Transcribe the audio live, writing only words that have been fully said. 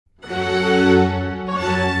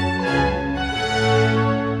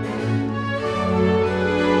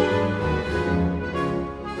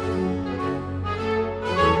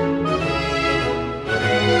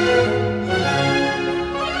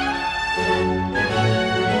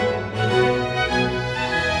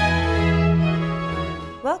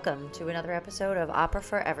welcome to another episode of Opera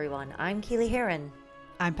for Everyone. I'm Keely Heron.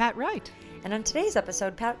 I'm Pat Wright. And on today's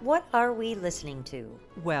episode, Pat, what are we listening to?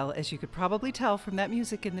 Well, as you could probably tell from that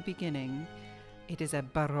music in the beginning, it is a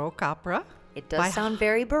Baroque opera. It does sound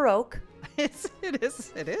very Baroque. It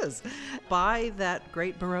is. By that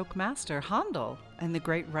great Baroque master, Handel, and the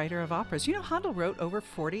great writer of operas. You know, Handel wrote over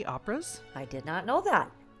 40 operas. I did not know that.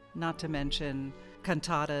 Not to mention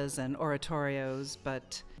cantatas and oratorios,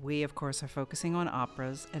 but we, of course, are focusing on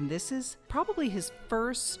operas, and this is probably his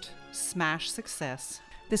first smash success.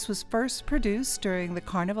 This was first produced during the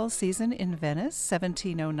Carnival season in Venice,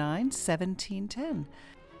 1709-1710.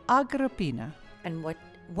 Agrippina. And what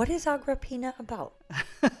is Agrippina about?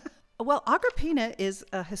 Well, Agrippina is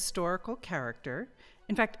a historical character.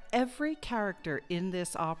 In fact, every character in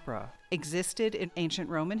this opera existed in ancient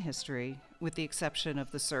Roman history, with the exception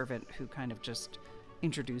of the servant who kind of just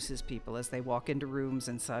introduces people as they walk into rooms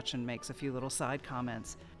and such and makes a few little side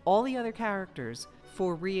comments. All the other characters,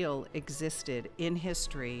 for real, existed in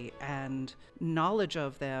history, and knowledge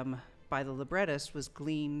of them by the librettist was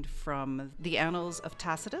gleaned from the annals of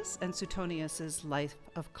Tacitus and Suetonius's life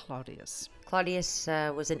of Claudius. Claudius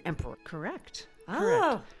was an emperor. Correct.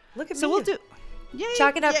 Oh, look at me. So we'll do... Yay,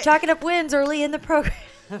 chalking up wins early in the program.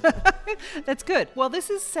 That's good. Well, this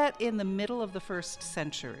is set in the middle of the 1st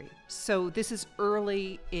century. So this is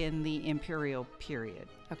early in the imperial period.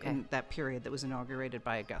 Okay. In that period that was inaugurated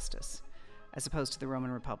by Augustus, as opposed to the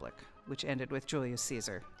Roman Republic, which ended with Julius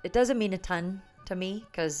Caesar. It doesn't mean a ton to me,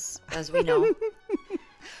 because as we know,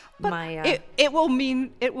 it will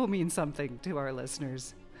mean something to our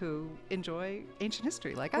listeners who enjoy ancient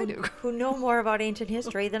history like I do. Who know more about ancient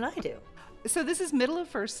history than I do. So this is middle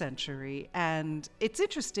of 1st century, and it's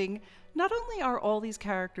interesting. Not only are all these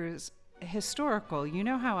characters historical, you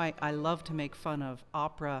know how I love to make fun of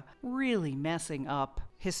opera really messing up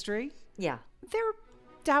history? Yeah. There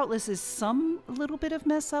doubtless is some little bit of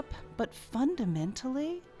mess up, but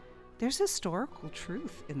fundamentally, there's historical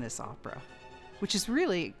truth in this opera, which is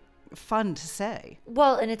really fun to say.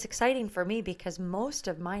 Well, and it's exciting for me because most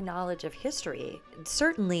of my knowledge of history,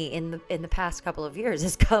 certainly in the past couple of years,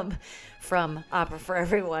 has come from Opera for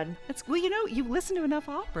Everyone. Well, you know, you listen to enough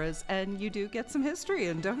operas and you do get some history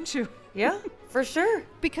in, don't you? Yeah, for sure.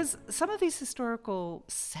 Because some of these historical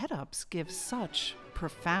setups give such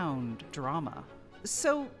profound drama.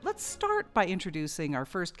 So let's start by introducing our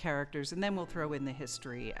first characters, and then we'll throw in the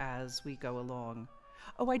history as we go along.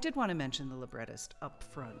 Oh, I did want to mention the librettist up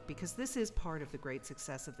front, because this is part of the great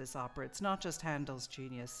success of this opera. It's not just Handel's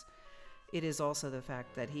genius. It is also the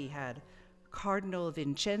fact that he had Cardinal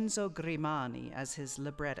Vincenzo Grimani as his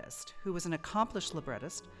librettist, who was an accomplished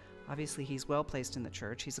librettist. Obviously, he's well placed in the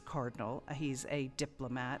church. He's a cardinal. He's a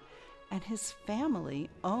diplomat. And his family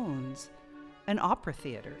owns an opera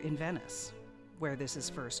theater in Venice, where this is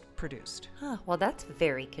first produced. Huh, well, that's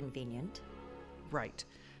very convenient. Right.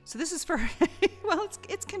 So this is for, well,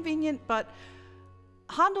 it's convenient, but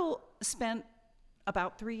Handel spent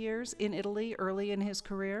about 3 years in Italy early in his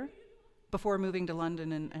career before moving to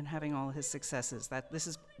London and having all his successes. This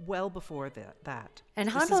is well before that. And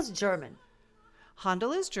Handel's German.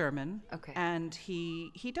 Handel is German. Okay. And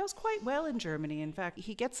he does quite well in Germany. In fact,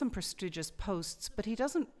 he gets some prestigious posts, but he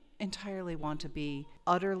doesn't entirely want to be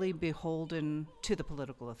utterly beholden to the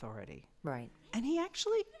political authority. Right. And he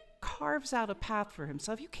actually carves out a path for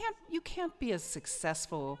himself. You can't be a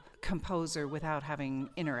successful composer without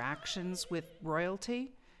having interactions with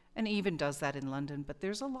royalty, and he even does that in London, but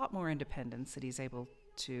there's a lot more independence that he's able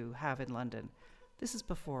to have in London. This is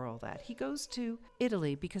before all that. He goes to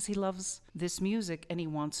Italy because he loves this music and he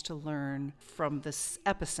wants to learn from this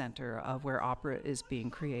epicenter of where opera is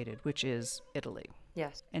being created, which is Italy.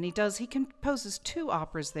 Yes. And he composes 2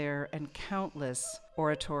 operas there and countless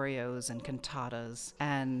oratorios and cantatas,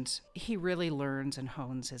 and he really learns and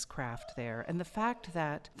hones his craft there. And the fact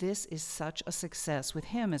that this is such a success with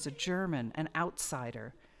him as a German, an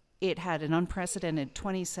outsider, it had an unprecedented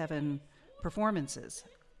 27 performances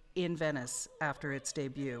in Venice after its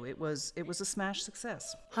debut. It was a smash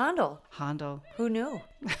success. Handel. Who knew?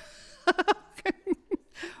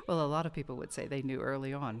 Well, a lot of people would say they knew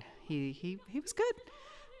early on. He was good.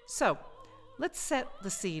 So let's set the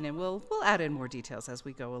scene, and we'll add in more details as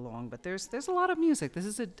we go along. But there's a lot of music. This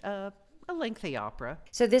is a lengthy opera.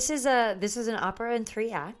 So this is an opera in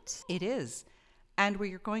 3 acts. It is. And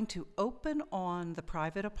we are going to open on the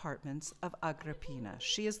private apartments of Agrippina.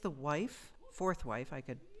 She is the wife, 4th wife, I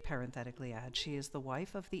could parenthetically add. She is the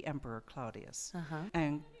wife of the Emperor Claudius. Uh-huh.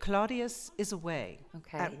 And Claudius is away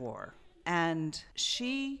at war. And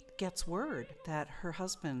she gets word that her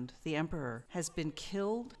husband, the emperor, has been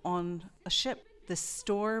killed on a ship The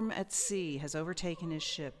storm at sea has overtaken his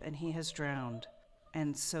ship, and he has drowned.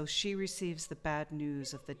 And so she receives the bad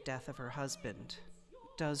news of the death of her husband.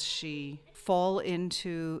 Does she fall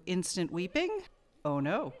into instant weeping? Oh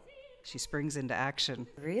no. She springs into action.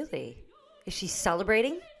 Really? Is she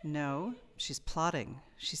celebrating? No, she's plotting.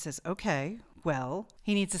 She says, okay, well,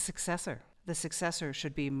 he needs a successor. The successor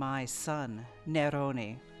should be my son,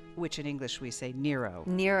 Nerone, which in English we say Nero.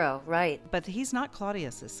 Nero, right. But he's not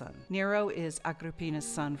Claudius's son. Nero is Agrippina's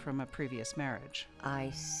son from a previous marriage. I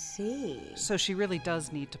see. So she really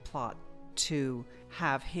does need to plot to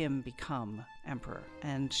have him become emperor.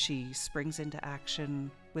 And she springs into action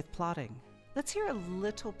with plotting. Let's hear a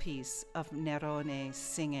little piece of Nerone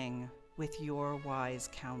singing with your wise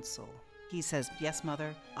counsel. He says, yes,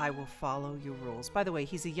 mother, I will follow your rules. By the way,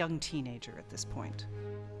 he's a young teenager at this point.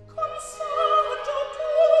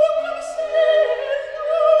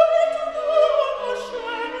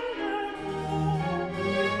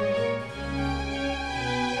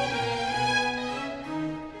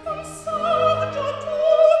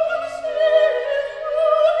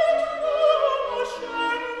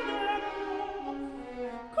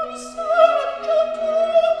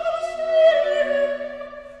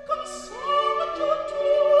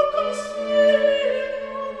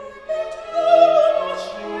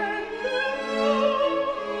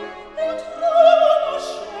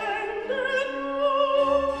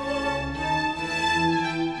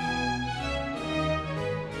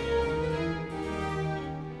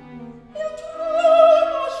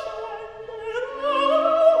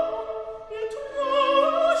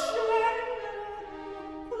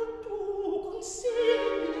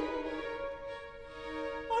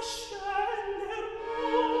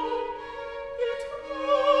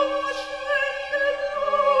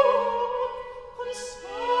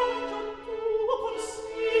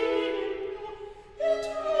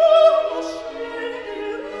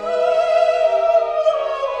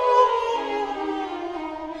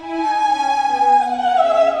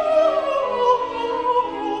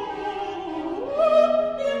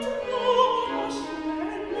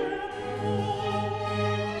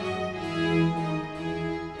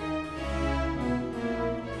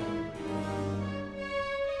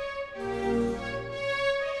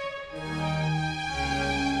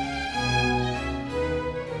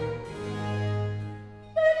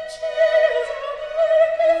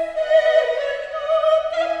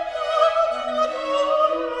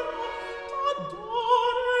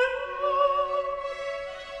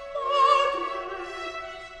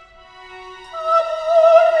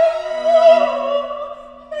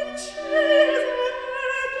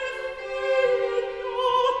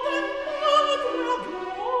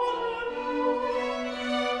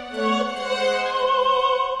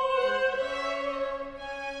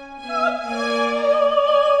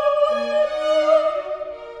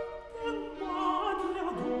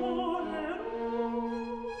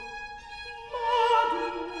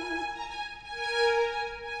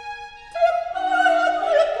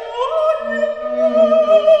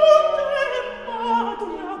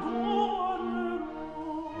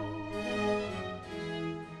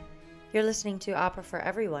 You're listening to Opera for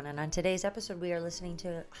Everyone, and on today's episode we are listening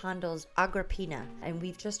to Handel's Agrippina, and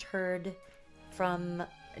we've just heard from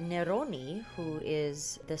Nerone, who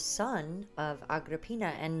is the son of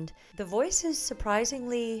Agrippina, and the voice is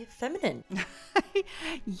surprisingly feminine.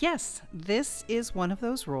 Yes, this is one of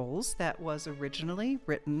those roles that was originally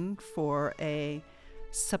written for a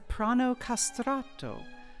soprano castrato.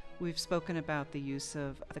 We've spoken about the use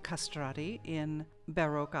of the castrati in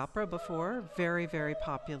Baroque opera before. Very, very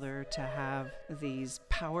popular to have these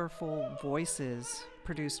powerful voices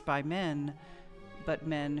produced by men, but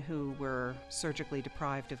men who were surgically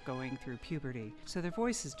deprived of going through puberty. So their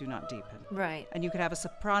voices do not deepen. Right. And you could have a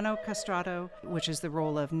soprano castrato, which is the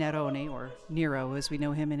role of Nerone, or Nero as we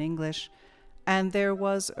know him in English. And there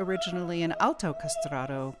was originally an alto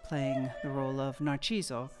castrato playing the role of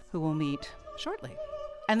Narciso, who we'll meet shortly.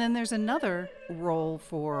 And then there's another role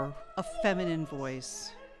for a feminine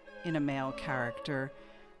voice in a male character.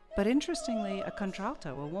 But interestingly, a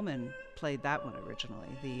contralto, a woman, played that one originally,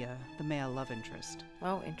 the male love interest.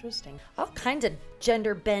 Oh, interesting. All kinds of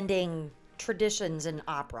gender-bending traditions in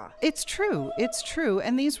opera. It's true.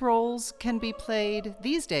 And these roles can be played,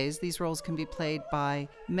 these days, these roles can be played by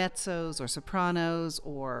mezzos or sopranos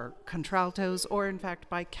or contraltos, or in fact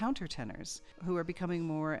by countertenors, who are becoming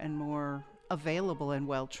more and more available and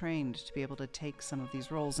well-trained to be able to take some of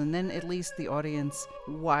these roles. And then at least the audience,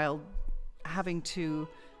 while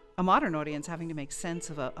a modern audience having to make sense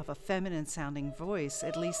of a feminine sounding voice,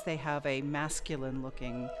 at least they have a masculine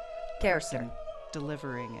looking character. person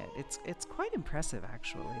delivering it. It's quite impressive,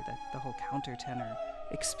 actually, that the whole countertenor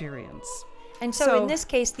experience. And so in this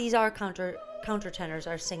case, these are countertenors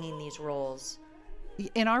are singing these roles.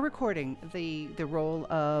 In our recording, the role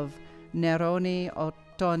of Neroni,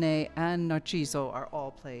 Ottone, and Narciso are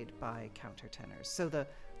all played by countertenors. So the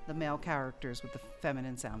male characters with the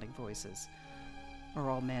feminine-sounding voices are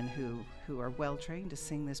all men who are well-trained to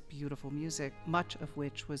sing this beautiful music, much of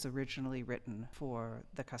which was originally written for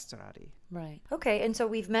the castrati. Right. Okay, and so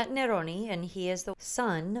we've met Neroni, and he is the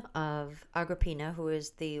son of Agrippina, who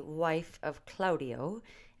is the wife of Claudio,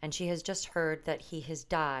 and she has just heard that he has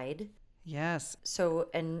died. Yes. So,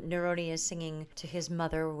 and Neroni is singing to his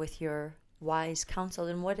mother with your wise counsel,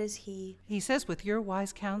 and what is he? He says, with your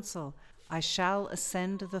wise counsel, I shall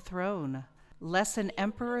ascend the throne. Less an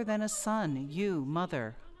emperor than a son, you,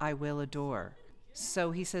 mother, I will adore.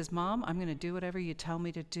 So he says, Mom, I'm going to do whatever you tell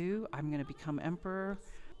me to do. I'm going to become emperor,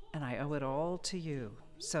 and I owe it all to you.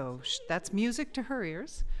 So that's music to her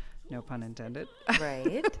ears. No pun intended.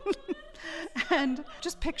 Right. And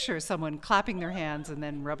just picture someone clapping their hands and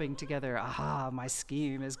then rubbing together, aha, my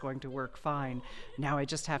scheme is going to work fine. Now I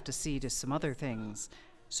just have to see to some other things.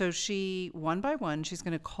 So she, one by one, she's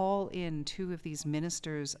going to call in two of these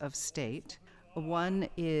ministers of state. One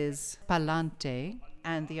is Palante,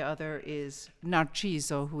 and the other is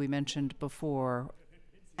Narciso, who we mentioned before.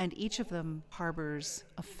 And each of them harbors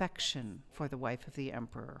affection for the wife of the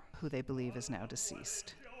emperor, who they believe is now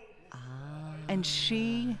deceased. And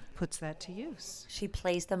she puts that to use. She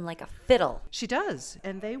plays them like a fiddle. She does.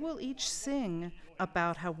 And they will each sing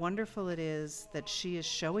about how wonderful it is that she is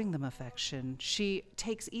showing them affection. She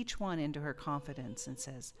takes each one into her confidence and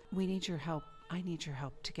says, we need your help. I need your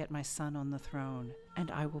help to get my son on the throne. And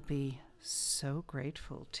I will be so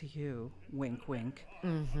grateful to you, wink, wink,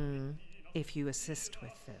 if you assist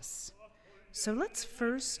with this. So let's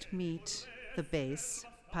first meet the bass,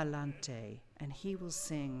 Palante, and he will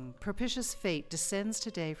sing, propitious fate descends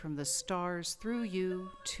today from the stars through you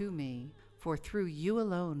to me, for through you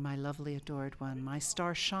alone, my lovely adored one, my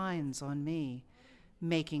star shines on me,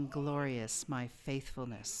 making glorious my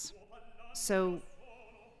faithfulness. So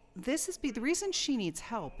this is the reason she needs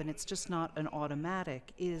help, and it's just not an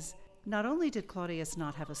automatic, is not only did Claudius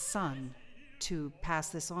not have a son to pass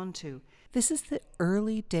this on to, this is the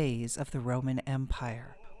early days of the Roman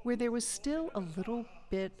Empire, where there was still a little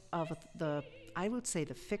bit of the, I would say,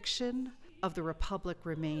 the fiction of the Republic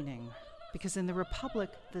remaining. Because in the Republic,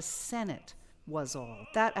 the Senate was all.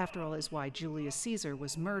 That, after all, is why Julius Caesar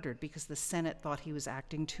was murdered, because the Senate thought he was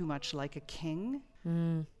acting too much like a king.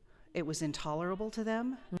 It was intolerable to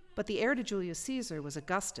them. But the heir to Julius Caesar was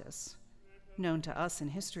Augustus, known to us in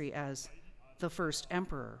history as the first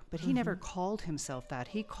emperor. But he never called himself that.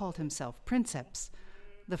 He called himself Princeps,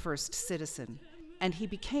 the first citizen. And he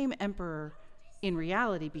became emperor in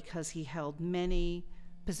reality because he held many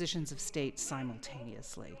positions of state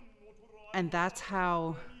simultaneously. And that's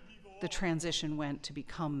how the transition went to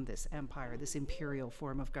become this empire, this imperial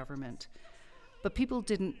form of government. But people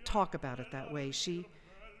didn't talk about it that way. She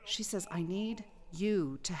says, I need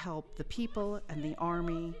you to help the people and the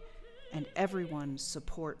army and everyone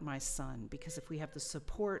support my son, because if we have the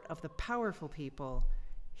support of the powerful people,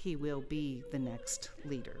 he will be the next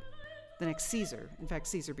leader. The next Caesar. In fact,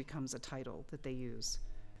 Caesar becomes a title that they use,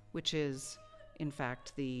 which is, in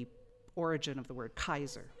fact, the origin of the word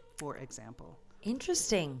Kaiser, for example.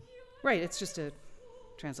 Interesting. Right, it's just a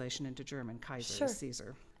translation into German. Kaiser is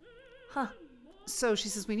Caesar. Huh. So she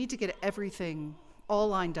says, we need to get everything all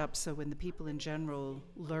lined up so when the people in general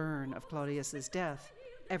learn of Claudius's death,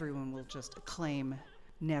 everyone will just acclaim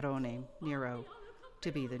Nero,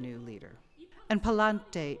 to be the new leader. And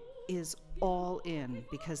Palante is all in,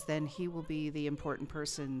 because then he will be the important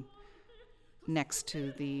person next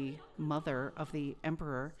to the mother of the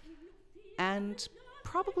emperor and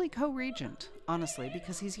probably co-regent, honestly,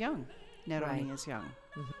 because he's young. Neroni is young.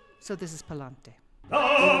 So this is Palante.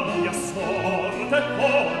 La mia sorte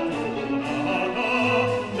fortunata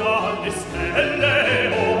dalle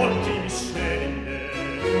stelle oggi mi scende.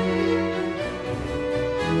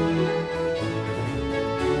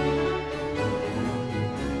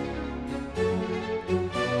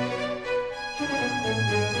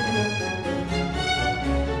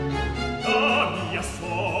 La mia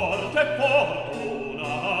sorte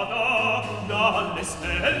fortunata dalle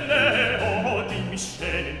stelle oggi mi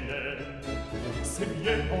scende. Se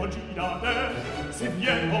viene oggi da te,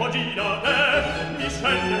 mi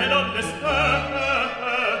scende dalle stelle.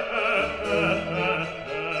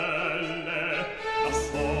 La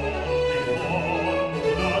sorte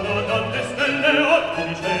formulata dalle stelle oggi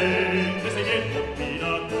mi scende, se viene oggi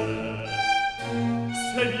da te.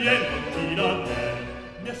 Se viene oggi da te.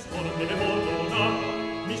 sorte ne perdona,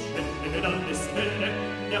 mi scende dalle stelle,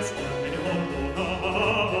 mia sorte ne perdona.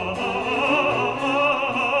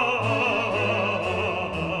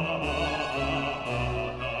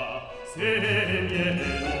 Se viene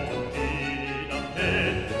occhi da te,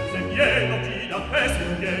 se viene occhi da te, se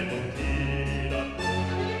viene occhi da te.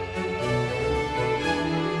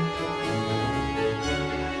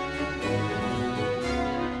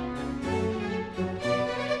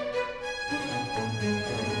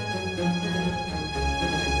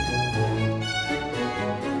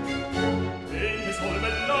 Ehi che sol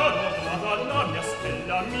bella data, la mia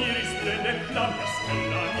stella mi risplende, la mia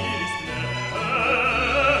stella mi risplende.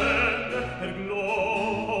 Per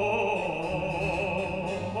gloria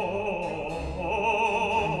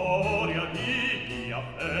mia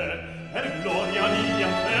fe, per gloria mia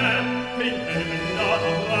fe, che in te bella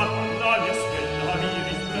la mia stella mi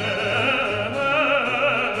risplende,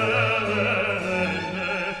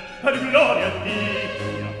 per gloria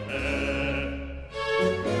mia fe.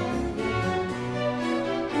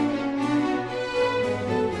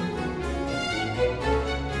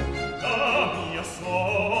 La mia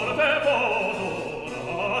sorte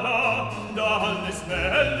odorata dalle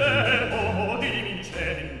stelle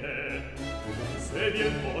odimicende. Se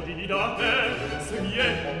vien odi da te, se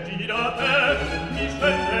vien odi da te, mi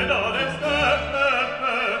scende dalle stelle.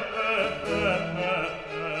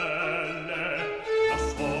 La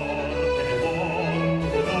sorte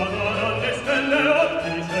odorata dalle stelle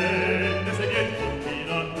odimicende, se vien odi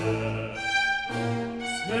da te.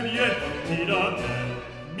 Se vien odi da te,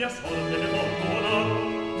 mia sorte ne perdona,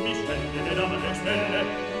 mi scende dalle stelle,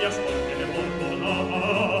 mia sorte ne perdona.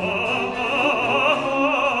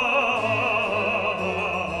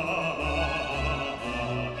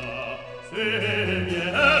 Se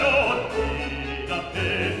viene occhi da te,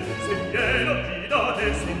 se viene occhi da te,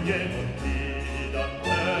 se viene occhi da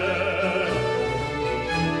te.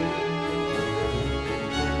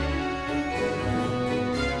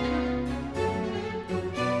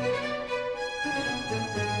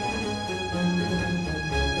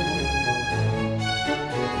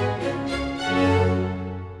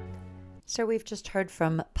 So we've just heard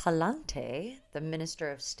from Palante, the Minister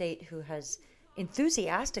of State, who has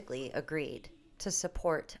enthusiastically agreed to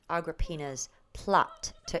support Agrippina's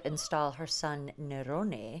plot to install her son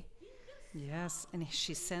Nerone. Yes, and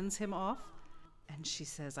she sends him off, and she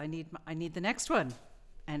says, I need the next one.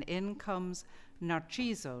 And in comes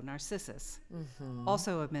Narcissus,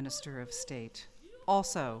 also a minister of state,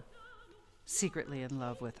 also secretly in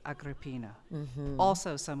love with Agrippina,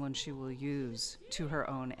 also someone she will use to her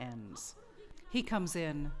own ends. He comes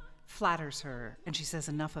in, flatters her, and she says,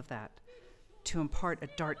 enough of that. To impart a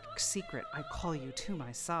dark secret, I call you to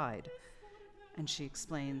my side. And she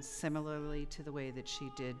explains, similarly to the way that she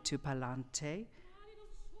did to Palante,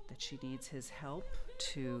 that she needs his help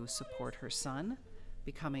to support her son,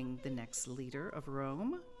 becoming the next leader of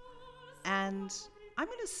Rome. And I'm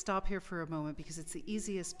going to stop here for a moment because it's the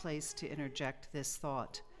easiest place to interject this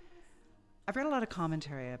thought. I've read a lot of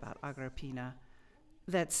commentary about Agrippina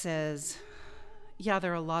that says, yeah,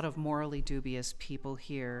 there are a lot of morally dubious people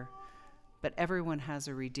here, but everyone has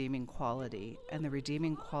a redeeming quality. And the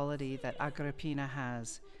redeeming quality that Agrippina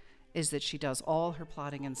has is that she does all her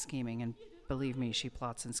plotting and scheming, and believe me, she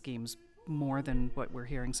plots and schemes more than what we're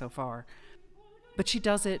hearing so far. But she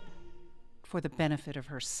does it for the benefit of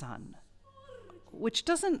her son, which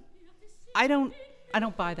doesn't, I don't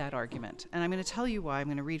buy that argument. And I'm going to tell you why. I'm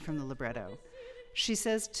going to read from the libretto. She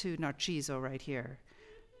says to Narciso right here,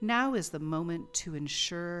 now is the moment to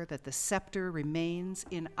ensure that the scepter remains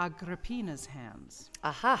in Agrippina's hands.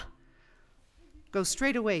 Aha! Go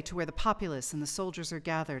straight away to where the populace and the soldiers are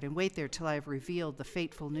gathered and wait there till I have revealed the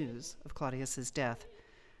fateful news of Claudius's death.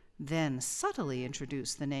 Then subtly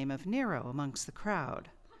introduce the name of Nero amongst the crowd.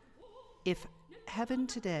 If heaven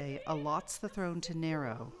today allots the throne to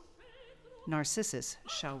Nero, Narcissus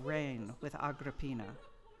shall reign with Agrippina.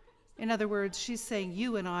 In other words, she's saying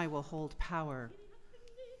you and I will hold power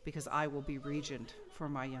because I will be regent for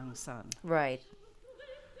my young son. Right.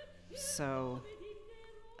 So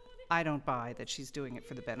I don't buy that she's doing it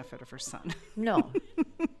for the benefit of her son. No.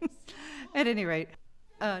 At any rate,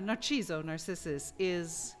 Narcissus,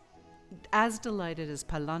 is as delighted as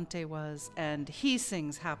Palante was, and he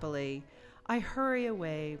sings happily, I hurry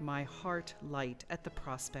away, my heart light at the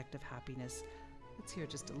prospect of happiness. Let's hear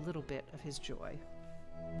just a little bit of his joy.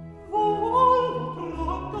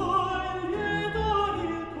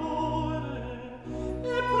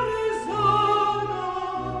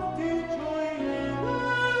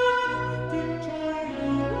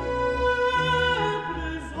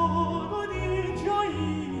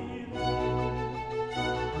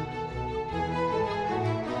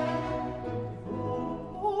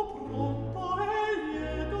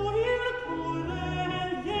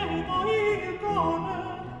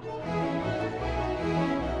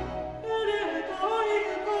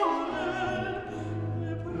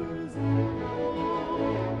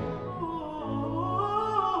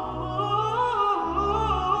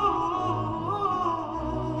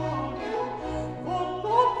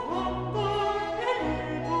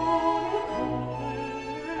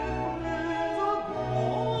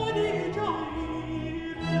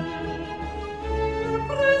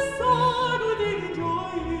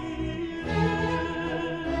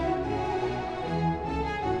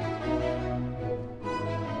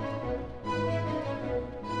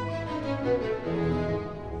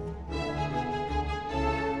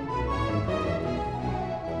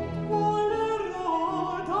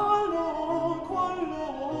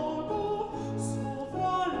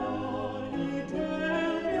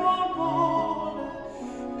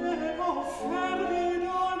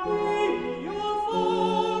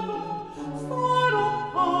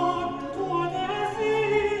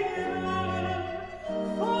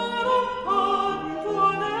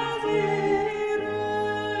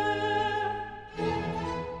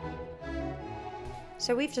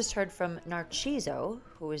 So we've just heard from Narciso,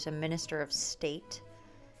 who is a minister of state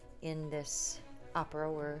in this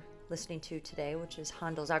opera we're listening to today, which is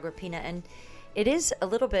Handel's Agrippina. And it is a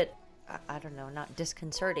little bit, I don't know, not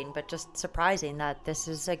disconcerting, but just surprising that this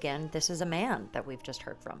is a man that we've just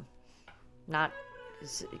heard from. Not,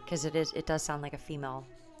 because it does sound like a female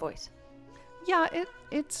voice. Yeah,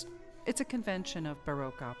 it's a convention of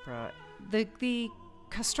Baroque opera. The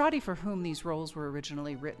castrati for whom these roles were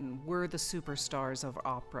originally written were the superstars of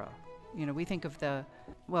opera. You know, we think of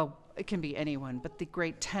it can be anyone, but the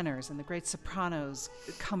great tenors and the great sopranos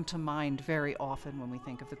come to mind very often when we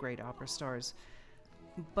think of the great opera stars.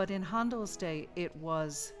 But in Handel's day, it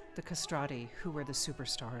was the castrati who were the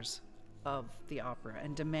superstars of the opera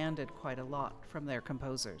and demanded quite a lot from their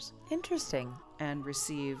composers. Interesting. And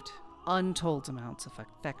received untold amounts of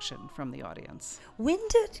affection from the audience. When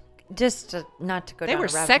did, not to go They down were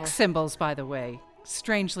a rabbit sex hole. symbols, by the way,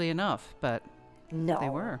 strangely enough, but No. they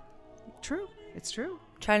were. True. It's true.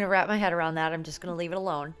 Trying to wrap my head around that. I'm just going to leave it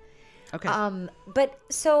alone. Okay. But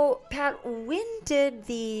so, Pat, when did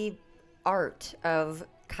the art of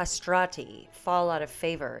castrati fall out of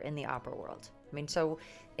favor in the opera world? I mean, so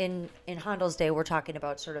in Handel's day, we're talking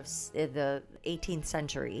about sort of the 18th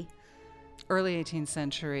century. Early 18th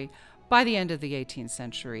century. By the end of the 18th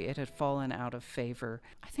century, it had fallen out of favor.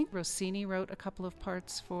 I think Rossini wrote a couple of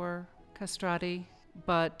parts for castrati,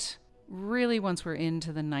 but really once we're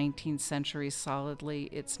into the 19th century solidly,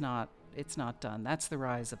 it's not done. That's the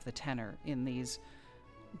rise of the tenor in these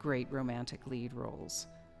great romantic lead roles,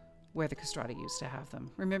 where the castrati used to have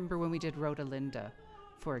them. Remember when we did Rodelinda,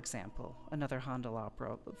 for example, another Handel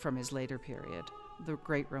opera from his later period, the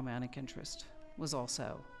great romantic interest was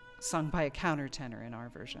also sung by a countertenor in our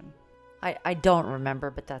version. I don't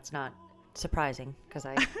remember, but that's not surprising because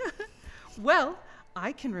I... Well,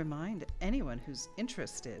 I can remind anyone who's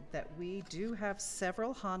interested that we do have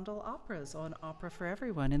several Handel operas on Opera for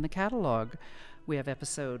Everyone in the catalog. We have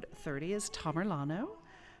episode 30 is Tamerlano,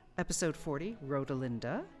 episode 40,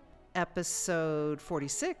 Rodelinda, episode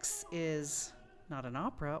 46 is not an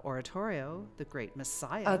opera, oratorio, The Great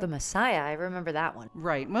Messiah. Oh, the Messiah. I remember that one.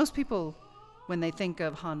 Right. Most people, when they think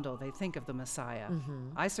of Handel, they think of the Messiah. Mm-hmm.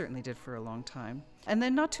 I certainly did for a long time. And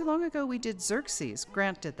then not too long ago, we did Xerxes.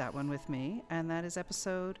 Grant did that one with me, and that is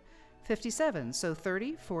episode 57. So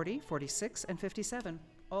 30, 40, 46, and 57,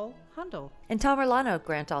 all Handel. And Tamerlano,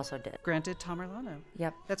 Grant also did. Grant did Tamerlano.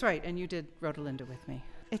 Yep. That's right, and you did Rodelinda with me.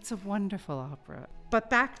 It's a wonderful opera. But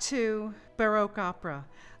back to Baroque opera.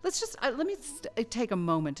 Let's just, let me take a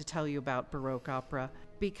moment to tell you about Baroque opera,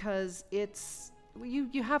 because it's,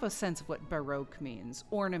 you have a sense of what Baroque means.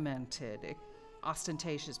 Ornamented,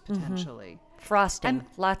 ostentatious potentially. Frosting. And-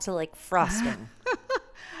 Lots of frosting.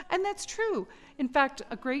 And that's true. In fact,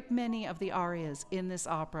 a great many of the arias in this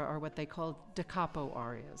opera are what they call da capo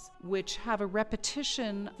arias, which have a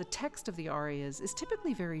repetition. The text of the arias is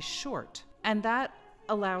typically very short, and that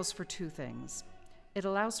allows for two things. It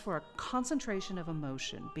allows for a concentration of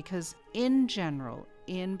emotion, because in general,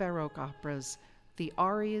 in Baroque operas, the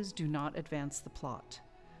arias do not advance the plot.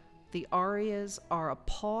 The arias are a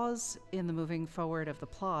pause in the moving forward of the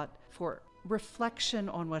plot for reflection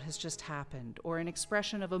on what has just happened, or an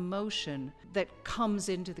expression of emotion that comes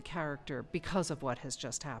into the character because of what has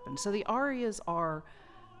just happened. So the arias are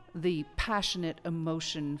the passionate,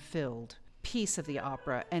 emotion-filled piece of the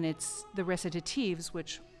opera, and it's the recitatives,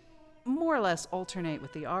 which more or less alternate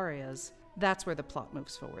with the arias. That's where the plot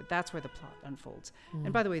moves forward. That's where the plot unfolds.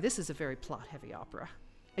 And by the way, this is a very plot-heavy opera.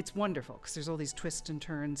 It's wonderful because there's all these twists and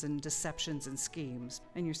turns and deceptions and schemes,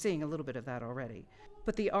 and you're seeing a little bit of that already.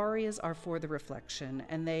 But the arias are for the reflection,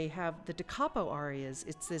 and they have the da capo arias.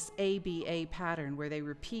 It's this ABA pattern where they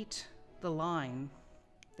repeat the line,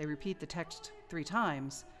 they repeat the text 3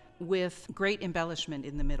 times with great embellishment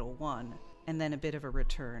in the middle one, and then a bit of a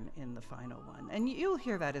return in the final one. And you'll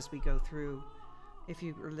hear that as we go through, if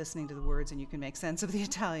you are listening to the words and you can make sense of the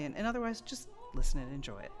Italian, and otherwise just listen and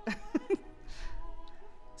enjoy it.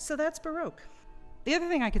 So that's Baroque. The other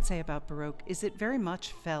thing I could say about Baroque is it very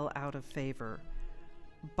much fell out of favor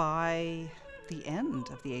by the end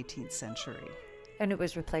of the 18th century. And it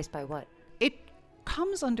was replaced by what? It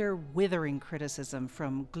comes under withering criticism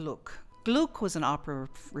from Gluck. Gluck was an opera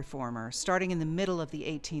reformer starting in the middle of the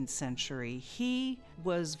 18th century. He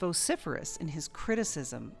was vociferous in his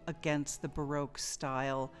criticism against the Baroque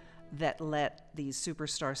style that let these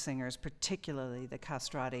superstar singers, particularly the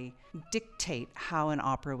castrati, dictate how an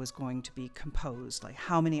opera was going to be composed, like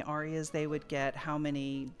how many arias they would get, how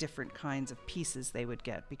many different kinds of pieces they would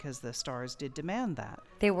get, because the stars did demand that.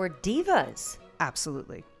 They were divas.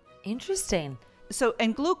 Absolutely. Interesting. So,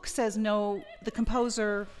 and Gluck says, no, the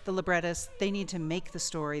composer, the librettist, they need to make the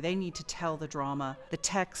story. They need to tell the drama. The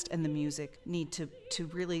text and the music need to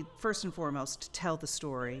really, first and foremost, tell the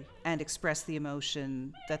story and express the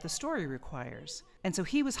emotion that the story requires. And so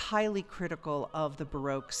he was highly critical of the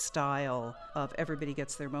Baroque style of everybody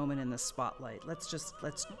gets their moment in the spotlight.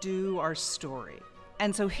 Let's do our story.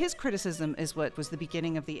 And so his criticism is what was the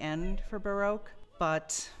beginning of the end for Baroque.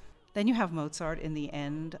 But then you have Mozart in the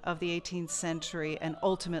end of the 18th century, and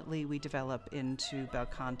ultimately we develop into bel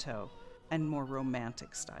canto and more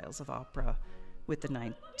romantic styles of opera with the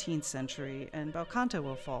 19th century, and bel canto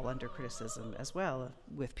will fall under criticism as well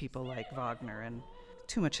with people like Wagner. And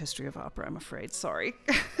too much history of opera, I'm afraid. Sorry.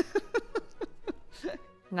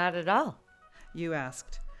 Not at all. You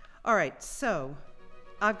asked. All right, so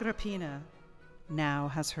Agrippina now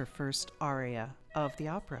has her first aria of the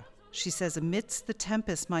opera. She says, amidst the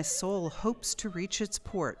tempest, my soul hopes to reach its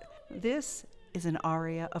port. This is an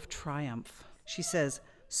aria of triumph. She says,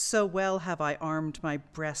 so well have I armed my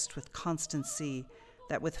breast with constancy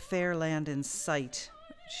that with fair land in sight,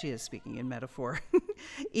 she is speaking in metaphor,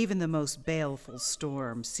 even the most baleful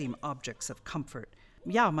storms seem objects of comfort.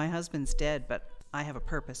 Yeah, my husband's dead, but I have a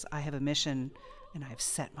purpose, I have a mission, and I have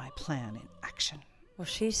set my plan in action. Well,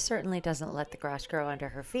 she certainly doesn't let the grass grow under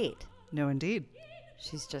her feet. No, indeed.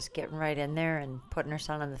 She's just getting right in there and putting her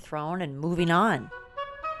son on the throne and moving on.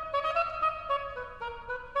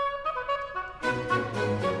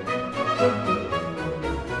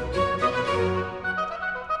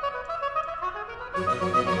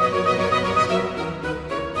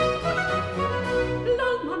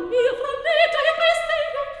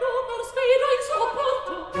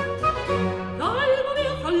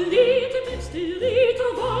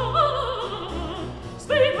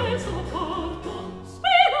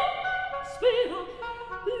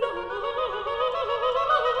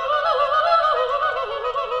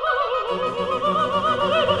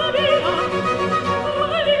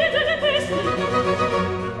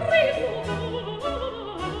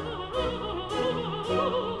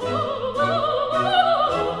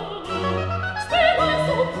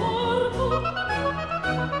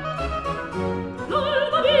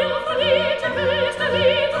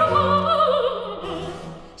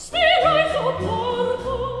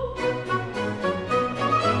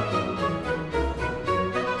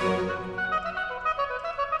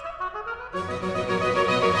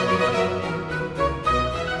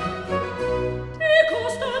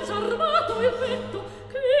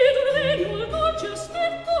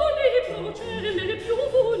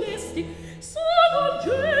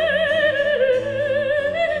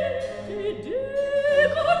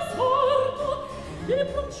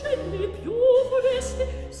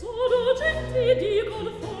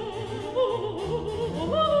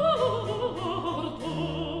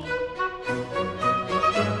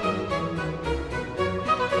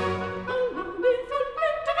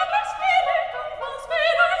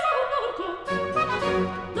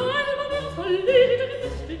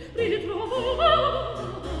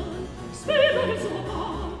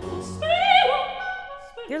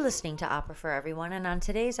 Listening to Opera for Everyone, and on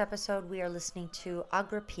today's episode we are listening to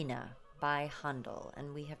Agrippina by Handel,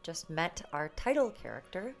 and we have just met our title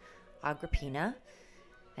character, Agrippina,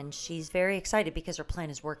 and she's very excited because her plan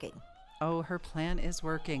is working. Oh, her plan is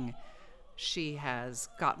working. She has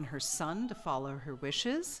gotten her son to follow her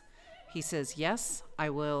wishes. He says, yes, I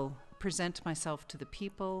will present myself to the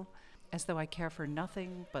people as though I care for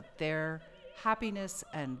nothing but their happiness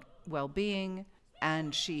and well-being.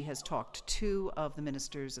 And she has talked 2 of the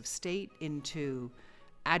ministers of state into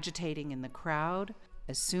agitating in the crowd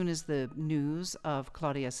as soon as the news of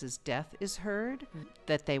Claudius's death is heard,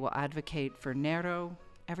 that they will advocate for Nero.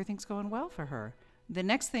 Everything's going well for her. The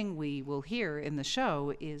next thing we will hear in the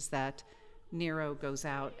show is that Nero goes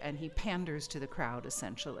out and he panders to the crowd,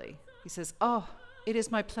 essentially. He says, oh, it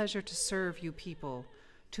is my pleasure to serve you people,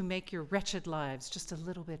 to make your wretched lives just a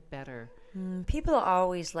little bit better. People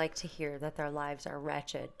always like to hear that their lives are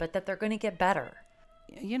wretched, but that they're going to get better.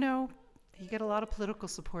 You know, you get a lot of political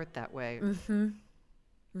support that way.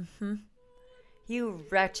 You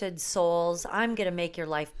wretched souls, I'm going to make your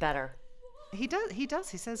life better. He does.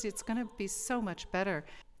 He says it's going to be so much better.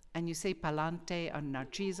 and you say Palante and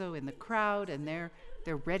Narciso in the crowd, and they're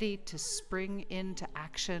ready to spring into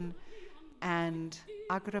action. And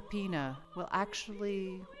Agrippina will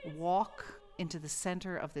actually walk into the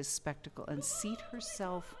center of this spectacle and seat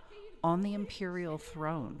herself on the imperial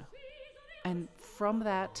throne. And from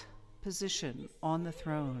that position on the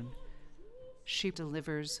throne, she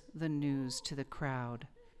delivers the news to the crowd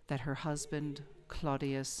that her husband,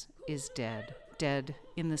 Claudius, is dead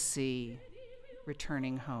in the sea,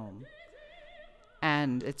 returning home.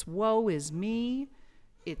 And it's woe is me.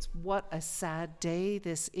 It's what a sad day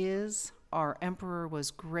this is. Our emperor was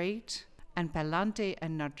great. And Palante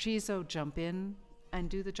and Narciso jump in and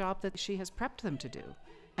do the job that she has prepped them to do.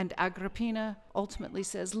 And Agrippina ultimately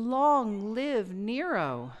says, "Long live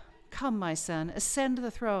Nero! Come, my son, ascend the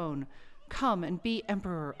throne. Come and be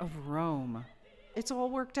emperor of Rome." It's all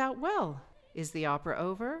worked out well. Is the opera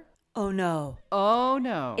over? Oh no. Oh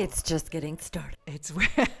no. It's just getting started. It's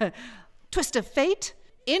twist of fate.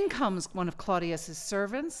 In comes one of Claudius's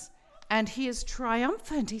servants, and he is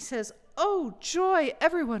triumphant. He says, "Oh joy,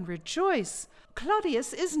 everyone rejoice.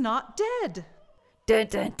 Claudius is not dead." Dun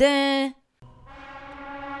dun dun.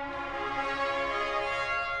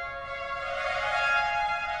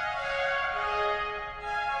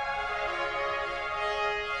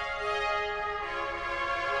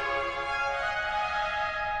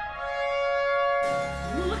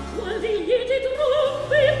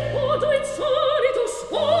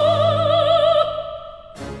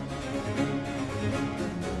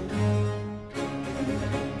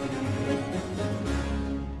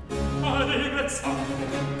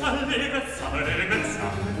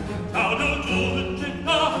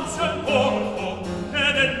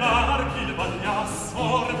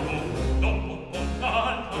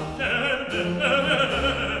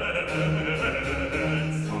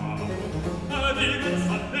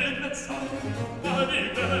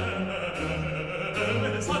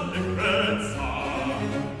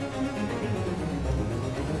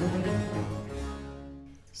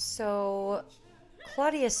 So,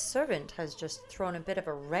 Claudius' servant has just thrown a bit of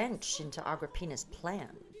a wrench into Agrippina's plan.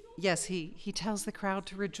 Yes, he tells the crowd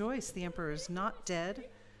to rejoice. The emperor is not dead.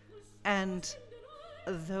 And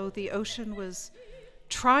though the ocean was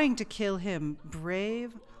trying to kill him,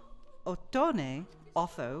 brave Ottone,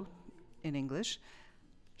 Otho in English,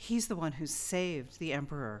 he's the one who saved the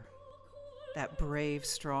emperor, that brave,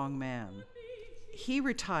 strong man. He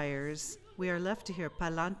retires. We are left to hear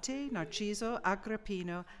Palante, Narciso,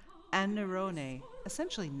 Agrippina, and Nerone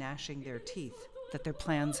essentially gnashing their teeth that their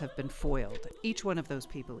plans have been foiled. Each one of those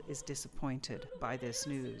people is disappointed by this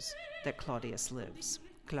news that Claudius lives,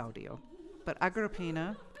 Claudio. But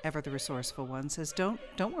Agrippina, ever the resourceful one, says, Don't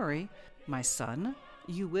worry, my son.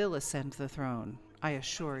 You will ascend the throne, I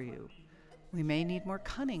assure you. We may need more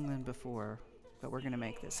cunning than before, but we're going to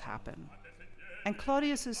make this happen. And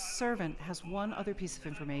Claudius's servant has one other piece of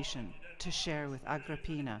information to share with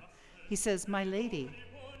Agrippina. He says, "My lady,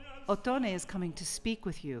 Ottone is coming to speak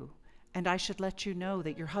with you, and I should let you know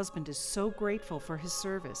that your husband is so grateful for his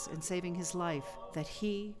service in saving his life that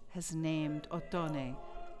he has named Ottone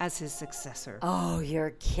as his successor." Oh,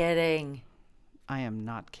 you're kidding. I am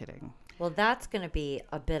not kidding. Well, that's going to be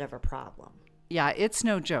a bit of a problem. Yeah, it's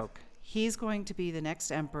no joke. He's going to be the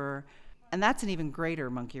next emperor, and that's an even greater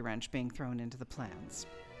monkey wrench being thrown into the plans,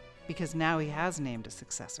 because now he has named a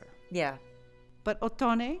successor. Yeah. But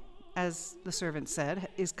Ottone, as the servant said,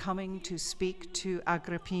 is coming to speak to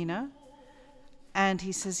Agrippina, and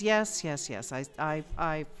he says, yes,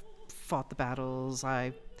 I fought the battles,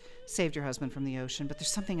 I saved your husband from the ocean, but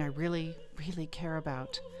there's something I really, really care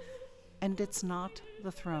about, and it's not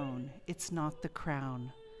the throne, it's not the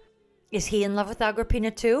crown. Is he in love with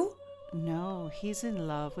Agrippina too? No, he's in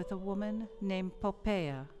love with a woman named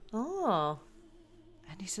Poppaea. Oh.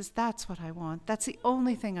 And he says, that's what I want. That's the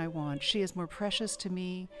only thing I want. She is more precious to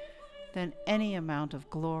me than any amount of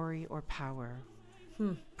glory or power.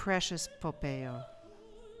 Precious Poppaea.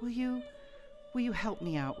 Will you help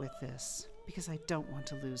me out with this? Because I don't want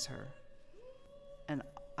to lose her. And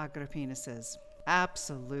Agrippina says,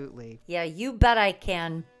 absolutely. Yeah, you bet I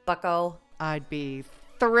can, bucko. I'd be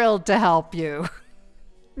thrilled to help you.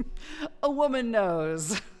 A woman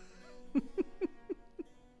knows.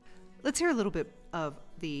 Let's hear a little bit of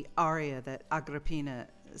the aria that Agrippina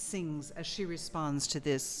sings as she responds to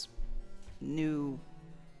this new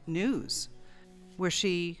news, where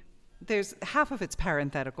there's half of it's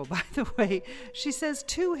parenthetical, by the way. She says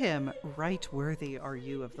to him, right worthy are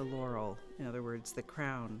you of the laurel, in other words, the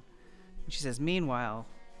crown. And she says, meanwhile,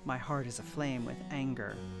 my heart is aflame with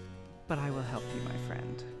anger, but I will help you, my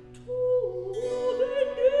friend.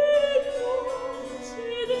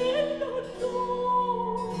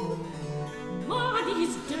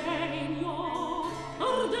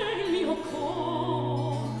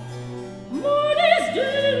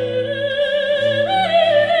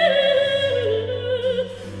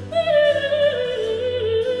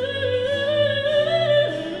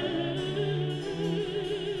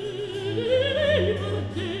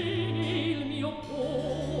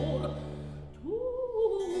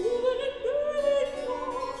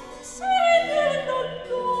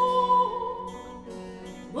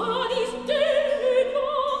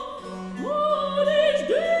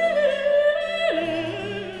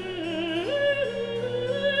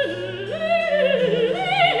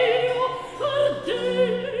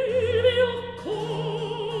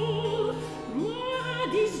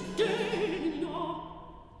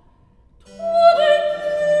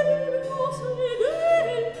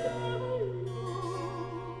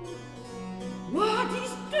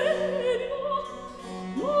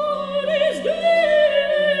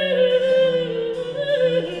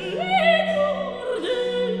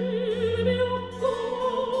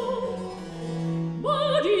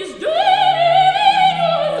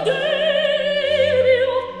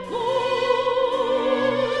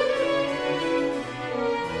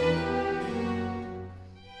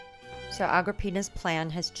 So Agrippina's plan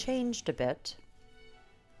has changed a bit,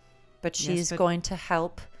 but she's but- going to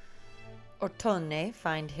help Ottone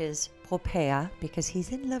find his Poppaea because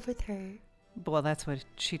he's in love with her. Well, that's what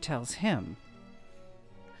she tells him.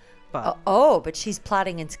 But But she's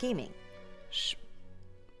plotting and scheming.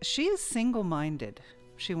 she is single-minded.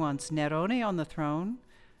 She wants Nerone on the throne,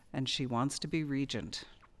 and she wants to be regent.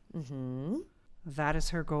 Mm-hmm. That is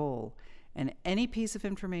her goal. And any piece of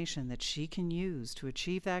information that she can use to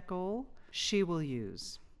achieve that goal, she will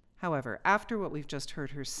use. However, after what we've just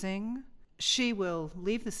heard her sing, she will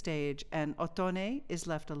leave the stage and Ottone is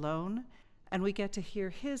left alone, and we get to hear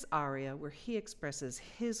his aria where he expresses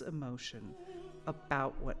his emotion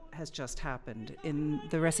about what has just happened. In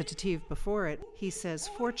the recitative before it, he says,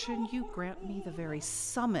 "Fortune, you grant me the very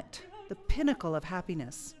summit, the pinnacle of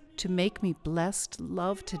happiness. To make me blessed,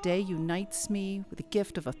 love today unites me with the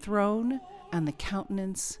gift of a throne and the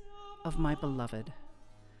countenance of my beloved."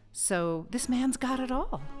 So this man's got it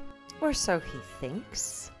all. Or so he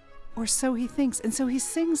thinks. Or so he thinks. And so he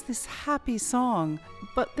sings this happy song,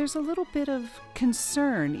 but there's a little bit of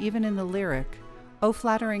concern even in the lyric. "O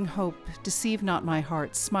flattering hope, deceive not my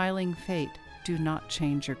heart, smiling fate, do not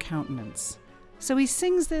change your countenance." So he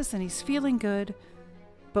sings this and he's feeling good,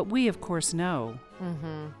 but we of course know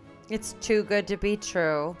It's too good to be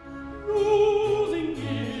true.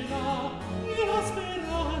 Lusinghiera, mia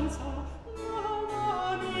speranza,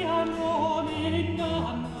 la mia non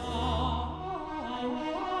inganna. Non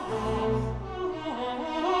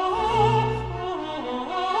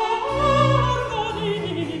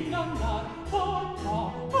inganna,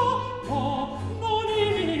 non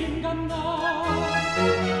inganna.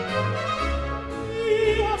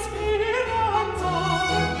 Mia speranza,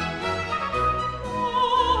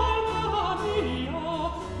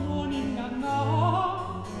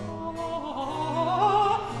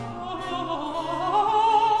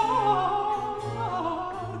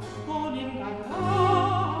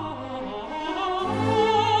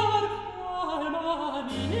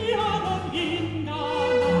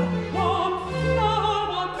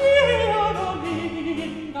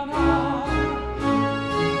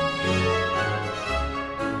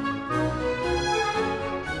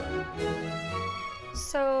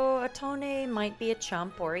 So Ottone might be a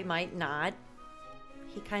chump or he might not.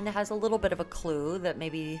 He kind of has a little bit of a clue that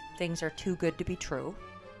maybe things are too good to be true.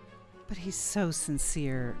 But he's so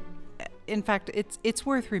sincere. In fact, it's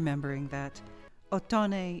worth remembering that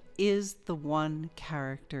Ottone is the one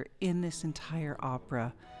character in this entire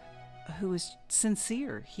opera who is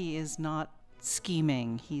sincere. He is not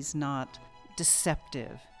scheming. He's not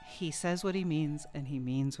deceptive. He says what he means, and he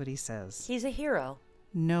means what he says. He's a hero.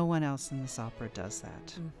 No one else in this opera does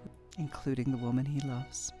that, including the woman he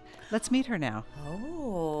loves. Let's meet her now.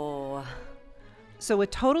 Oh. So a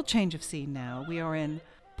total change of scene now. We are in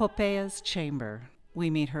Poppaea's chamber. We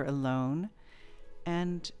meet her alone,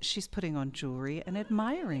 and she's putting on jewelry and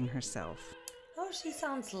admiring herself. Oh, she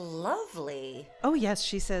sounds lovely. Oh yes,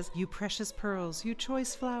 she says, "You precious pearls, you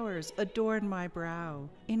choice flowers, adorn my brow.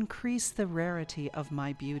 Increase the rarity of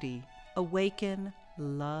my beauty. Awaken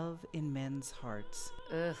love in men's hearts."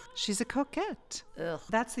 Ugh. She's a coquette. Ugh.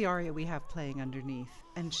 That's the aria we have playing underneath.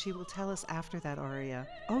 And she will tell us after that aria,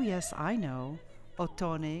 "Oh yes, I know.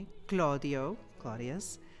 Ottone,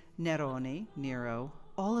 Claudius, Nerone, Nero,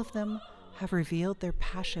 all of them have revealed their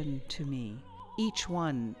passion to me. Each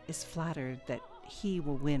one is flattered that he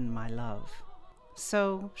will win my love."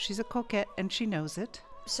 So she's a coquette and she knows it.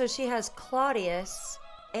 So she has Claudius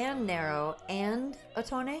and Nero and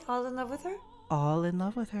Ottone all in love with her? All in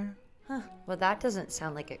love with her. Huh. Well, that doesn't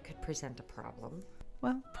sound like it could present a problem.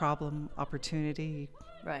 Well, problem, opportunity,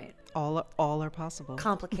 Right. all are possible.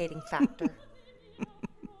 Complicating factor.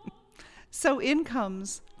 So in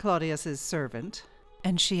comes Claudius's servant,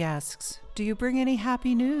 and she asks, "Do you bring any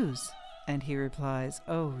happy news?" And he replies,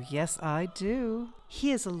 "Oh, yes, I do.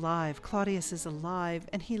 He is alive. Claudius is alive,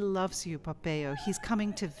 and he loves you, Poppeo. He's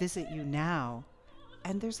coming to visit you now."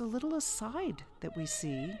 And there's a little aside that we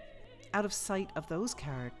see, out of sight of those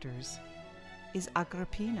characters, is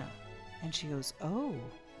Agrippina. And she goes, "Oh,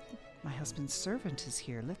 my husband's servant is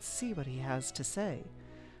here. Let's see what he has to say."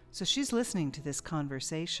 So she's listening to this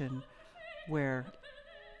conversation where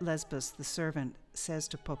Lesbos, the servant, says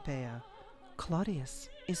to Poppaea, "Claudius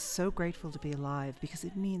is so grateful to be alive because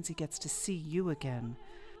it means he gets to see you again,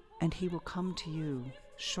 and he will come to you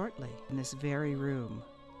shortly in this very room."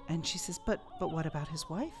 And she says, but what about his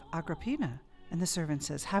wife, Agrippina?" And the servant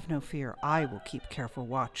says, "Have no fear, I will keep careful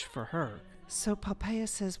watch for her." So Poppaea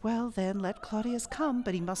says, "Well then, let Claudius come,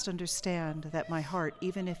 but he must understand that my heart,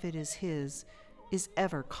 even if it is his, is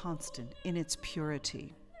ever constant in its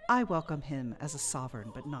purity." I welcome him as a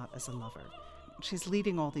sovereign, but not as a lover. She's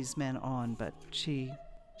leading all these men on, but she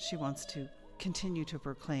wants to continue to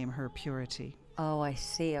proclaim her purity. Oh, I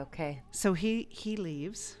see. Okay. So he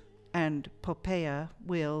leaves, and Poppaea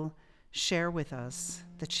will share with us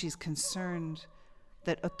that she's concerned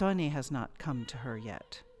that Ottone has not come to her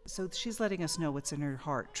yet. So she's letting us know what's in her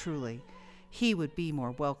heart, truly. He would be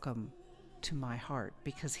more welcome to my heart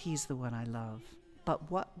because he's the one I love.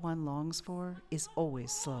 But what one longs for is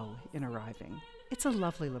always slow in arriving. It's a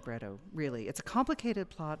lovely libretto, really. It's a complicated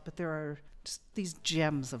plot, but there are just these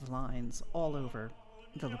gems of lines all over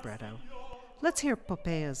the libretto. Let's hear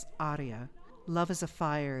Poppaea's aria. Love is a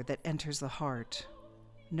fire that enters the heart.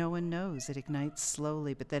 No one knows. It ignites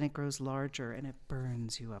slowly, but then it grows larger and it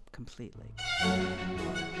burns you up completely.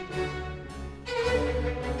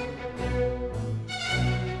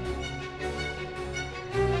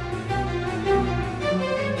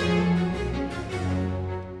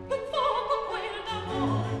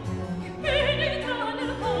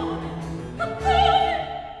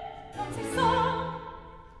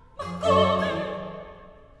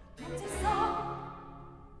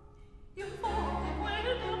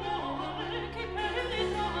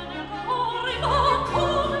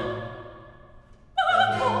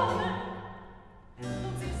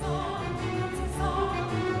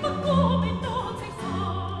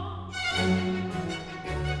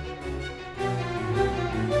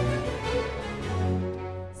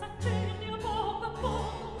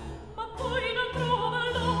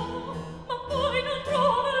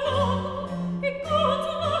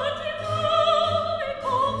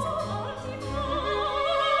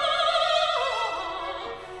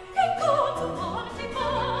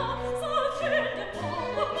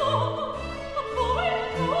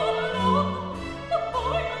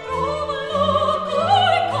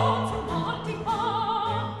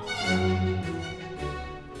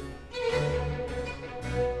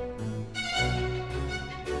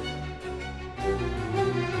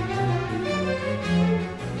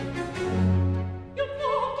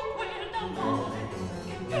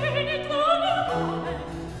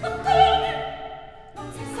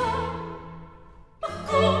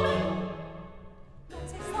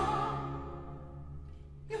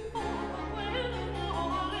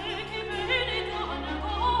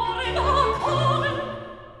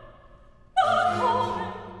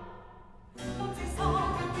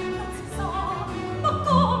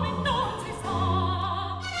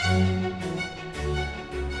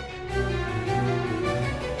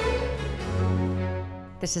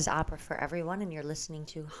 This is Opera for Everyone, and you're listening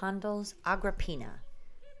to Handel's Agrippina.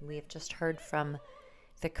 We have just heard from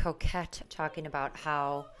the coquette talking about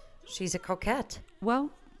how she's a coquette. Well,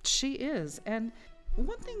 she is. And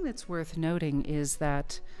one thing that's worth noting is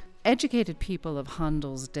that educated people of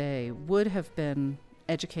Handel's day would have been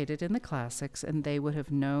educated in the classics, and they would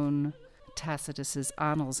have known Tacitus's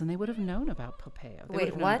annals, and they would have known about Poppaea.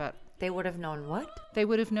 Wait, what? They would have known what? They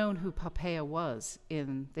would have known who Poppaea was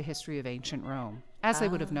in the history of ancient Rome, as they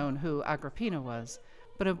would have known who Agrippina was.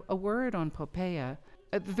 But a word on Poppaea,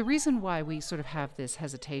 the reason why we sort of have this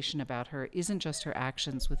hesitation about her isn't just her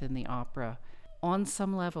actions within the opera. On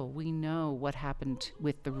some level, we know what happened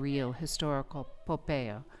with the real historical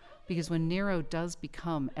Poppaea, because when Nero does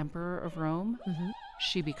become emperor of Rome,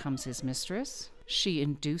 she becomes his mistress. She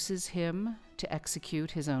induces him to execute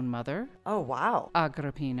his own mother. Oh, wow.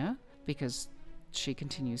 Agrippina, because she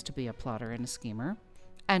continues to be a plotter and a schemer.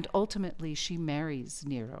 And ultimately, she marries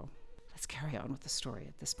Nero. Let's carry on with the story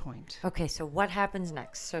at this point. Okay, so what happens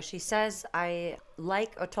next? So she says, I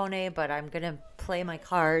like Ottone, but I'm going to play my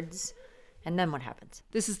cards. And then what happens?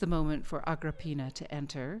 This is the moment for Agrippina to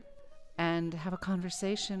enter and have a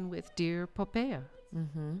conversation with dear Poppaea.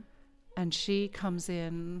 And she comes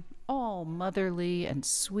in all motherly and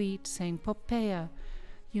sweet, saying, Poppaea,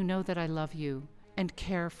 you know that I love you and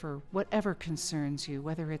care for whatever concerns you,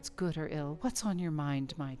 whether it's good or ill. What's on your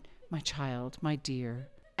mind, my child, my dear?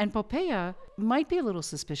 And Poppaea might be a little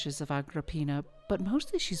suspicious of Agrippina, but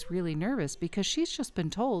mostly she's really nervous because she's just been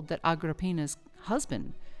told that Agrippina's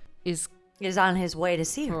husband is on his way to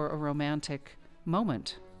see her for a romantic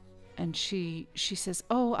moment. And she says,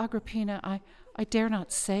 oh, Agrippina, I dare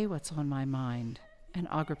not say what's on my mind. And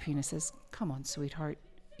Agrippina says, come on, sweetheart,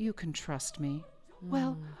 you can trust me.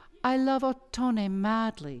 Well, I love Ottone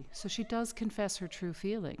madly. So she does confess her true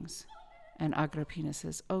feelings. And Agrippina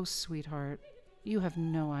says, oh, sweetheart, you have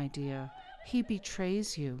no idea. He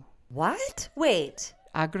betrays you. What? Wait.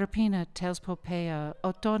 Agrippina tells Poppaea,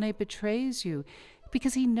 Ottone betrays you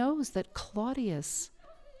because he knows that Claudius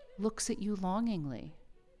looks at you longingly.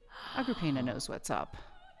 Agrippina knows what's up.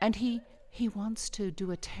 And he wants to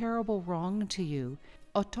do a terrible wrong to you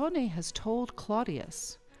Ottone has told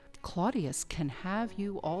Claudius can have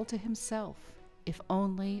you all to himself if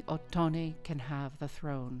only Ottone can have the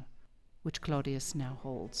throne, which Claudius now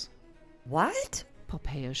holds. What?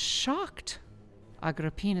 Poppaea's shocked.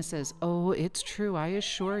 Agrippina says, "Oh, it's true, I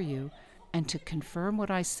assure you. And to confirm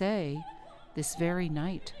what I say, this very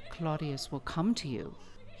night Claudius will come to you.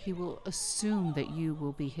 He will assume that you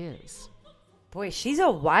will be his." Boy, she's a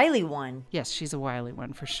wily one. Yes, she's a wily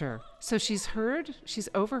one for sure. So she's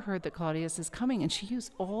overheard that Claudius is coming, and she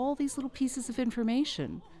used all these little pieces of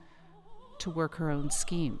information to work her own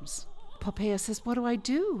schemes. Poppaea says, "What do I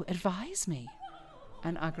do? Advise me."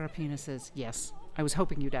 And Agrippina says, "Yes, I was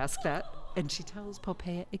hoping you'd ask that." And she tells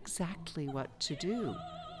Poppaea exactly what to do.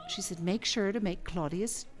 She said, "Make sure to make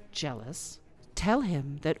Claudius jealous. Tell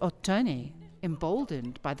him that Ottone,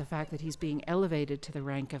 emboldened by the fact that he's being elevated to the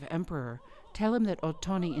rank of emperor, tell him that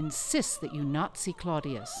Ottone insists that you not see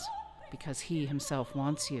Claudius because he himself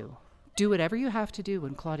wants you. Do whatever you have to do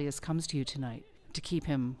when Claudius comes to you tonight to keep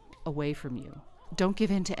him away from you. Don't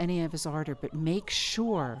give in to any of his ardor, but make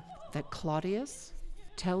sure that Claudius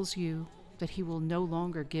tells you that he will no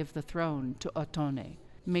longer give the throne to Ottone.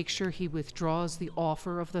 Make sure he withdraws the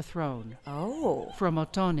offer of the throne from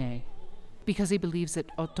Ottone, because he believes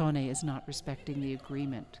that Ottone is not respecting the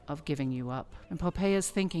agreement of giving you up." And Poppaea's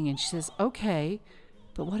thinking, and she says, "Okay,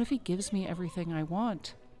 but what if he gives me everything I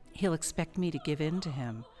want? He'll expect me to give in to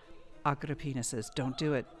him." Agrippina says, "Don't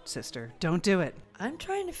do it, sister. Don't do it." I'm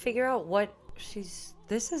trying to figure out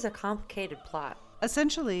this is a complicated plot.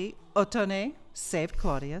 Essentially, Ottone saved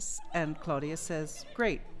Claudius, and Claudius says,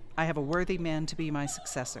 "Great, I have a worthy man to be my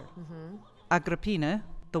successor." Agrippina,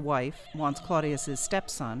 the wife, wants Claudius's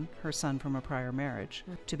stepson, her son from a prior marriage,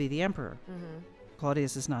 to be the emperor.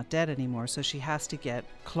 Claudius is not dead anymore, so she has to get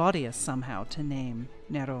Claudius somehow to name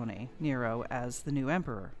Nero, as the new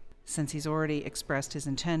emperor. Since he's already expressed his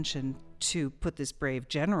intention to put this brave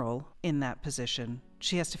general in that position,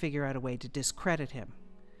 she has to figure out a way to discredit him.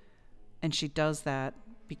 And she does that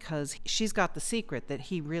because she's got the secret that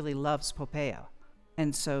he really loves Poppaea.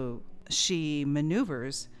 And so she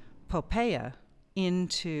maneuvers Poppaea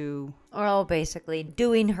into... basically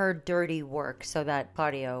doing her dirty work so that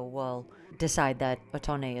Claudio will decide that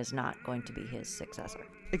Ottone is not going to be his successor.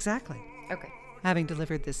 Exactly. Okay. Having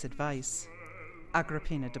delivered this advice,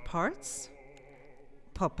 Agrippina departs.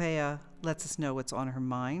 Poppaea lets us know what's on her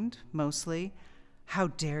mind, mostly. "How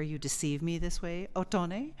dare you deceive me this way,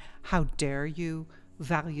 Ottone? How dare you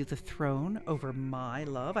value the throne over my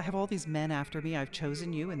love? I have all these men after me. I've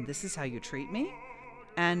chosen you, and this is how you treat me?"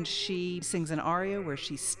 And she sings an aria where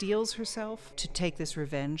she steels herself to take this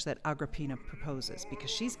revenge that Agrippina proposes,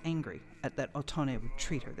 because she's angry at that Ottone would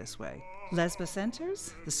treat her this way. Lesbos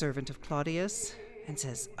enters, the servant of Claudius, and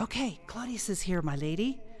says, "Okay, Claudius is here, my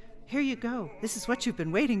lady. Here you go. This is what you've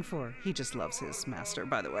been waiting for." He just loves his master,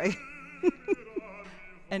 by the way.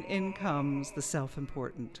 And in comes the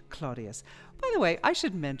self-important Claudius. By the way, I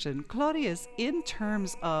should mention, Claudius, in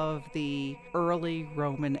terms of the early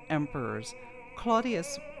Roman emperors,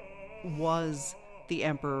 Claudius was the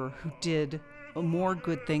emperor who did more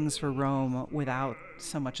good things for Rome without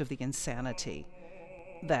so much of the insanity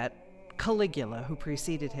that Caligula, who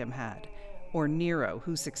preceded him, had, or Nero,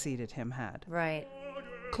 who succeeded him, had. Right.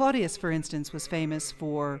 Claudius, for instance, was famous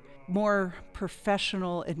for more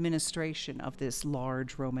professional administration of this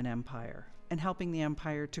large Roman Empire and helping the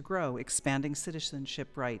empire to grow, expanding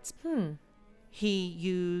citizenship rights. He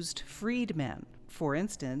used freedmen. For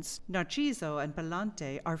instance, Narciso and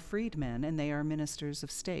Palante are freedmen, and they are ministers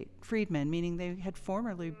of state. Freedmen meaning they had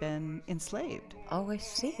formerly been enslaved. Oh, I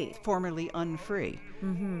see. Formerly unfree.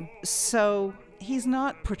 So he's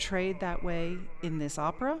not portrayed that way in this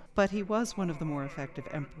opera, but he was one of the more effective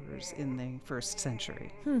emperors in the 1st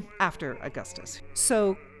century, after Augustus.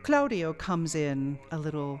 So Claudio comes in a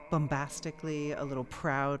little bombastically, a little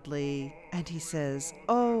proudly, and he says,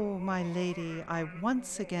 "Oh, my lady, I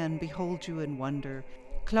once again behold you in wonder."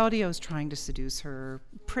 Claudio's trying to seduce her.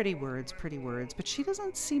 Pretty words, but she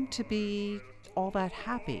doesn't seem to be all that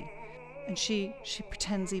happy. And she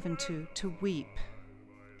pretends even to weep.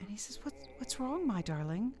 And he says, What's wrong, my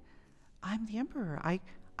darling? I'm the emperor. I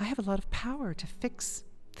have a lot of power to fix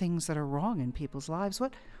things that are wrong in people's lives.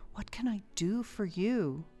 What can I do for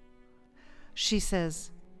you? She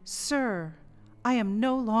says, "Sir, I am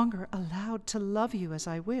no longer allowed to love you as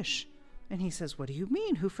I wish." And he says, "What do you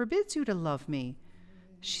mean? Who forbids you to love me?"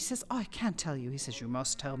 She says, "Oh, I can't tell you." He says, "You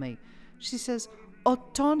must tell me." She says,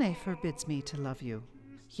 "Ottone forbids me to love you.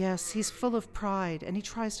 Yes, he's full of pride, and he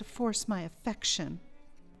tries to force my affection."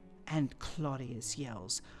 And Claudius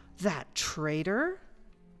yells, "That traitor!"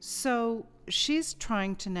 So she's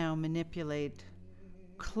trying to now manipulate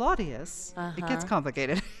Claudius, it gets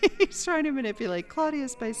complicated. He's trying to manipulate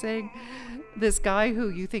Claudius by saying, this guy who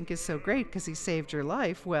you think is so great because he saved your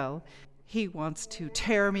life, well, he wants to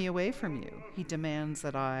tear me away from you. He demands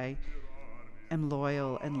that I am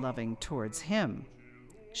loyal and loving towards him.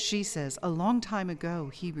 She says, a long time ago,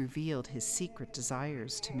 he revealed his secret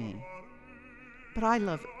desires to me. But I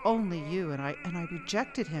love only you, and I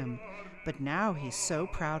rejected him. But now he's so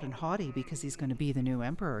proud and haughty because he's going to be the new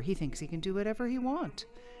emperor. He thinks he can do whatever he wants.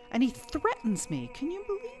 And he threatens me. Can you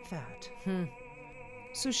believe that?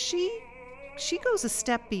 So she goes a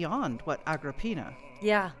step beyond what Agrippina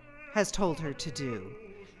has told her to do.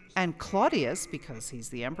 And Claudius, because he's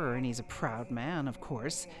the emperor and he's a proud man, of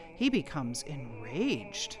course, he becomes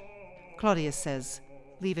enraged. Claudius says,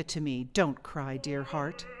 leave it to me. Don't cry, dear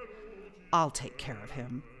heart. I'll take care of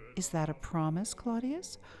him. Is that a promise,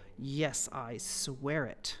 Claudius? Yes, I swear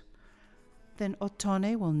it. Then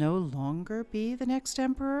Ottone will no longer be the next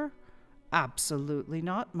emperor? Absolutely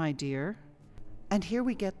not, my dear. And here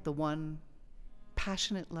we get the one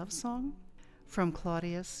passionate love song from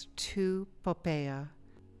Claudius to Poppaea.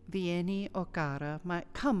 Vieni, o cara,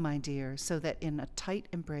 come, my dear, so that in a tight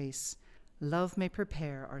embrace, love may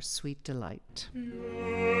prepare our sweet delight.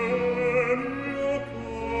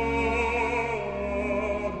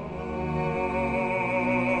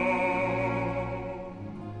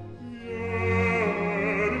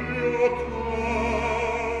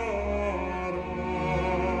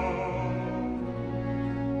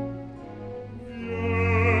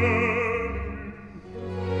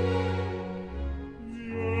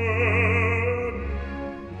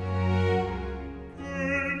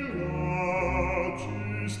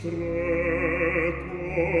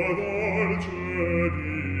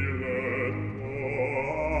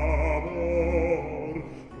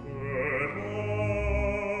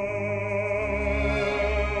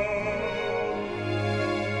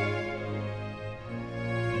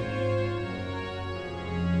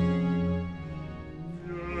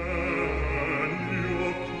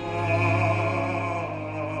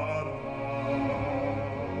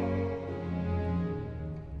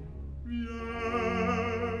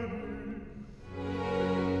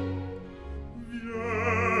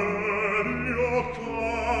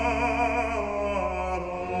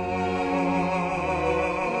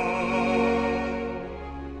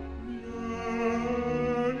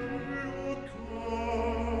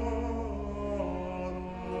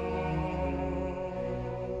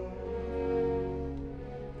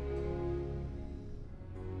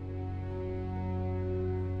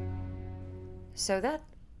 So that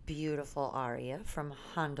beautiful aria from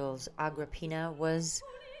Handel's Agrippina was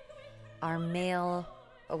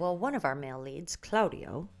one of our male leads,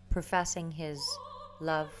 Claudio, professing his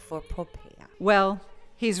love for Poppaea. Well,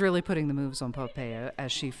 he's really putting the moves on Poppaea,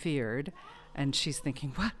 as she feared, and she's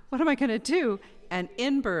thinking, what am I going to do? And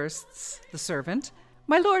in bursts the servant,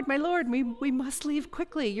 my lord, we must leave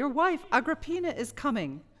quickly. Your wife, Agrippina, is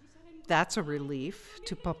coming. That's a relief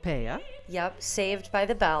to Poppaea. Yep, saved by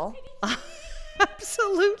the bell.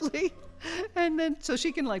 Absolutely. And then so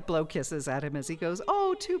she can blow kisses at him as he goes,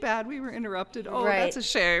 oh, too bad we were interrupted. Oh, right. That's a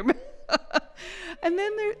shame. And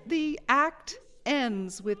then the act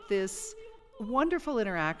ends with this wonderful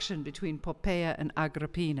interaction between Poppaea and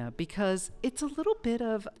Agrippina, because it's a little bit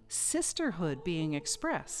of sisterhood being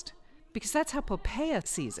expressed, because that's how Poppaea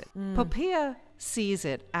sees it. Poppaea sees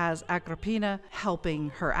it as Agrippina helping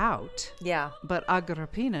her out. Yeah. But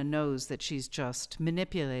Agrippina knows that she's just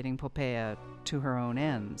manipulating Poppaea to her own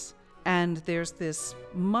ends. And there's this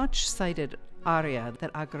much-cited aria that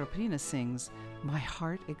Agrippina sings. My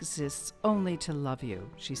heart exists only to love you,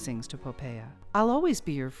 she sings to Poppaea. I'll always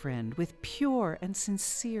be your friend with pure and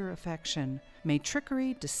sincere affection. May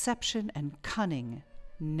trickery, deception, and cunning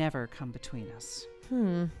never come between us.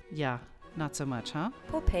 Yeah, not so much, huh?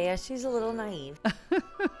 Poppaea, she's a little naive.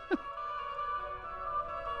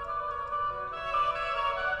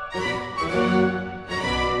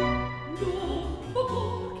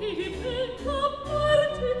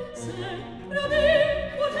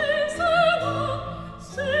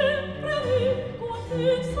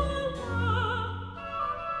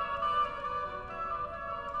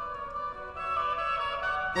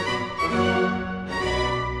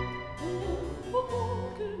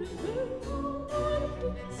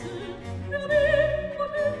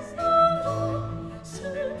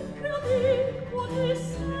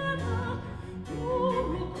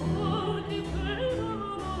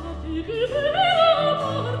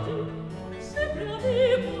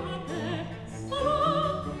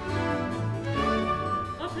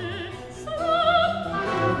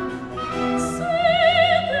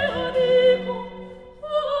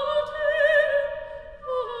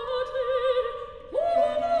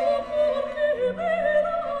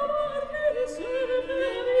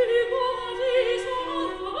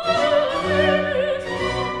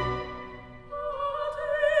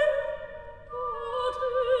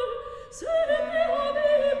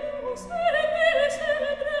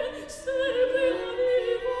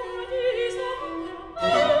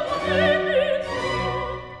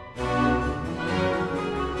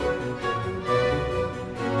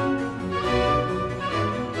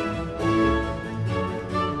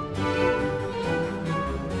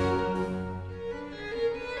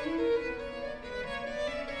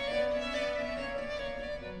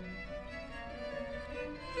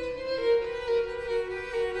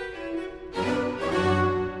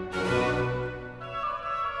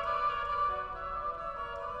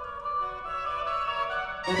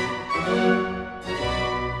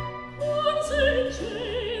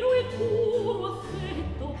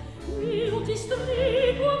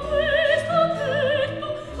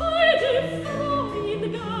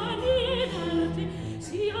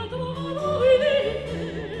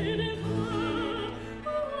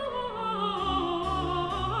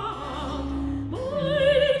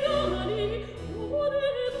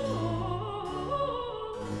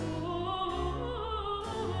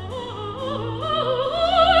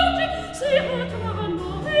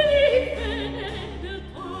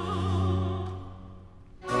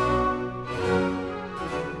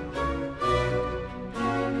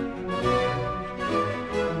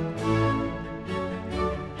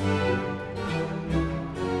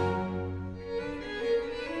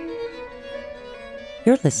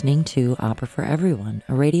 You're listening to Opera for Everyone,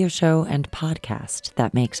 a radio show and podcast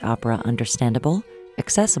that makes opera understandable,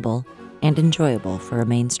 accessible, and enjoyable for a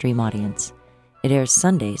mainstream audience. It airs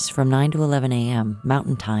Sundays from 9 to 11 a.m.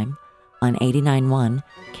 Mountain Time on 89.1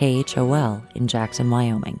 KHOL in Jackson,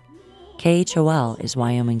 Wyoming. KHOL is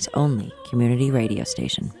Wyoming's only community radio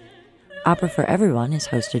station. Opera for Everyone is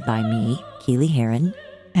hosted by me, Keely Heron.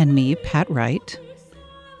 And me, Pat Wright.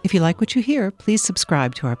 If you like what you hear, please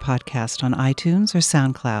subscribe to our podcast on iTunes or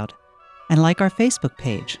SoundCloud. And like our Facebook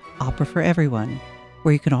page, Opera for Everyone,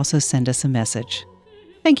 where you can also send us a message.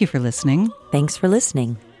 Thank you for listening. Thanks for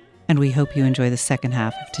listening. And we hope you enjoy the second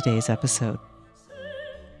half of today's episode.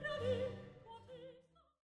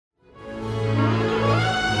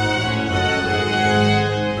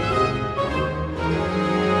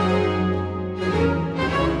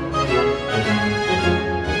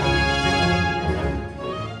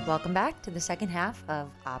 Welcome back to the second half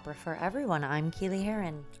of Opera for Everyone. I'm Keely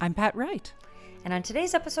Heron. I'm Pat Wright. And on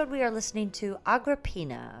today's episode, we are listening to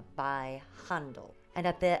Agrippina by Handel. And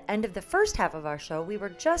at the end of the first half of our show, we were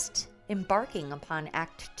just embarking upon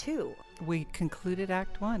Act 2. We concluded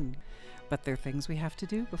Act 1, but there are things we have to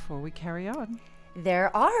do before we carry on.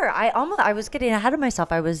 There are. I was getting ahead of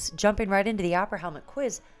myself. I was jumping right into the Opera Helmet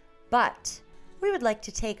quiz. But we would like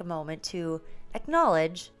to take a moment to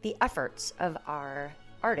acknowledge the efforts of our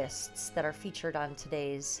artists that are featured on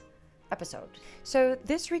today's episode. So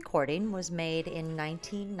this recording was made in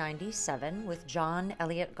 1997 with John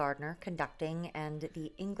Elliott Gardner conducting and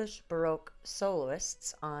the English Baroque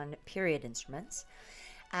soloists on period instruments.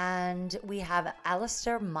 And we have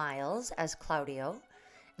Alistair Miles as Claudio,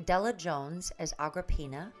 Della Jones as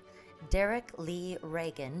Agrippina, Derek Lee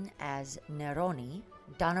Reagan as Neroni,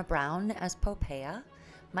 Donna Brown as Poppaea,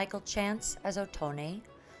 Michael Chance as Ottone,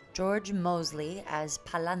 George Mosley as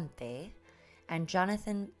Palante, and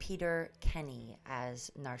Jonathan Peter Kenny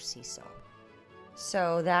as Narciso.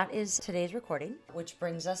 So that is today's recording, which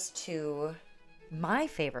brings us to my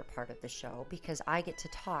favorite part of the show because I get to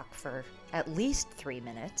talk for at least 3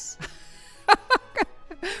 minutes.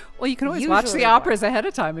 Well, you can always watch the operas ahead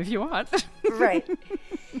of time if you want. Right.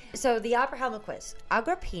 So the Opera Helmet quiz.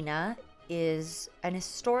 Agrippina is an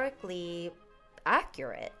historically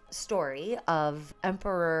accurate story of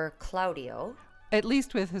Emperor Claudio. At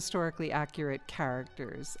least with historically accurate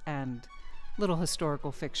characters and little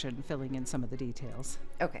historical fiction filling in some of the details.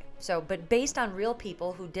 Okay, but based on real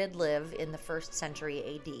people who did live in the 1st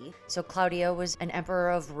century AD. So Claudio was an emperor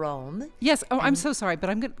of Rome. Yes. Oh, I'm so sorry,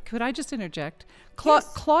 but could I just interject?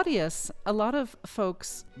 Yes. Claudius, a lot of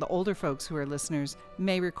folks, the older folks who are listeners,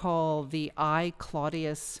 may recall the I,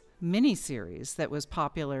 Claudius miniseries that was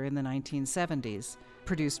popular in the 1970s,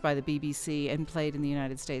 produced by the BBC and played in the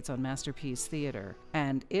United States on Masterpiece Theater.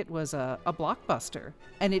 And it was a blockbuster.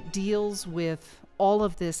 And it deals with all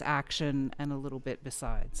of this action and a little bit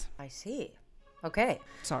besides. I see. Okay.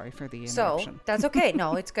 Sorry for the So interruption. that's okay.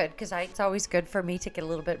 No, it's good because it's always good for me to get a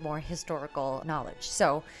little bit more historical knowledge.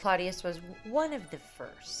 So Claudius was one of the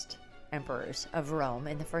first emperors of Rome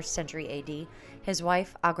in the 1st century AD. His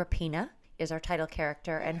wife, Agrippina, is our title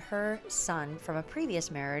character, and her son from a previous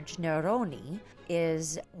marriage, Neroni,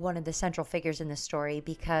 is one of the central figures in the story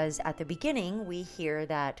because at the beginning we hear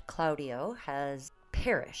that Claudio has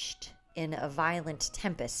perished in a violent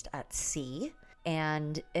tempest at sea,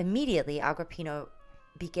 and immediately Agrippina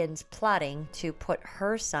begins plotting to put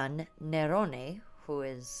her son Nerone, who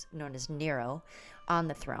is known as Nero, on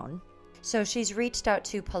the throne. So she's reached out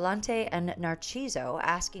to Palante and Narciso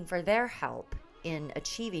asking for their help in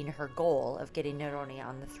achieving her goal of getting Neroni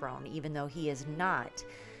on the throne, even though he is not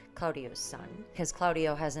Claudio's son. Because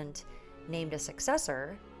Claudio hasn't named a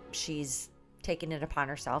successor, she's taken it upon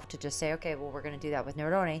herself to just say, okay, well, we're going to do that with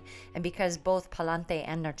Neroni. And because both Palante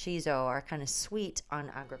and Narciso are kind of sweet on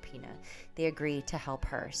Agrippina, they agree to help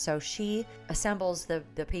her. So she assembles the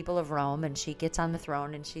people of Rome and she gets on the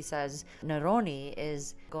throne and she says Neroni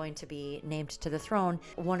is going to be named to the throne.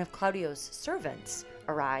 One of Claudio's servants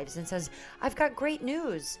arrives and says, I've got great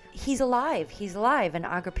news. He's alive. And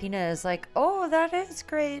Agrippina is like, oh, that is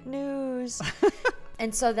great news.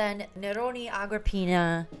 And so then Neroni,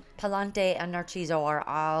 Agrippina, Palante, and Narciso are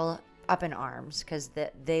all up in arms because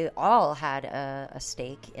they all had a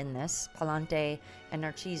stake in this. Palante and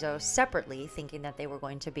Narciso separately thinking that they were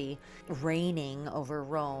going to be reigning over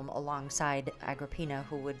Rome alongside Agrippina,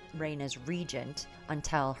 who would reign as regent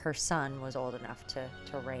until her son was old enough to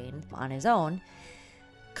reign on his own.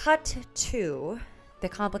 Cut to the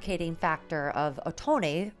complicating factor of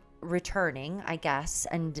Ottone returning, I guess,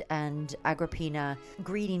 and Agrippina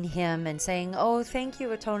greeting him and saying, "Oh, thank you,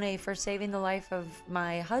 Ottone, for saving the life of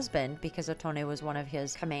my husband," because Ottone was one of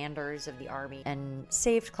his commanders of the army and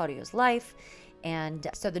saved Claudio's life. And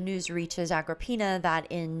so the news reaches Agrippina that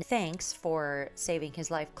in thanks for saving his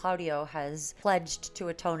life, Claudio has pledged to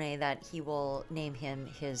Ottone that he will name him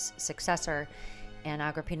his successor. And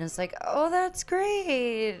Agrippina's like, "Oh, that's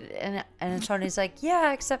great." And Ottone's like,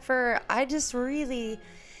 "Yeah, except for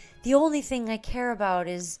the only thing I care about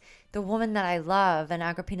is the woman that I love." And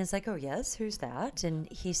Agrippina's like, "Oh, yes, who's that?"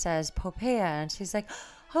 And he says, "Poppaea." And she's like,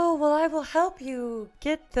 "Oh, well, I will help you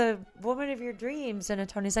get the woman of your dreams." And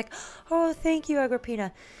Ottone's like, "Oh, thank you,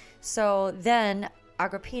 Agrippina." So then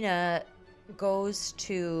Agrippina goes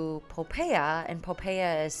to Poppaea, and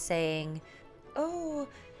Poppaea is saying, "Oh,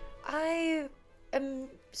 I am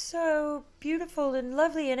so beautiful and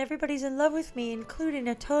lovely, and everybody's in love with me, including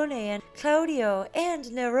Ottone and Claudio and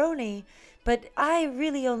Nerone, but I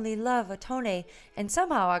really only love Ottone." And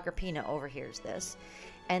somehow Agrippina overhears this.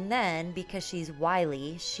 And then, because she's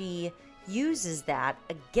wily, she uses that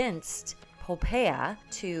against Poppaea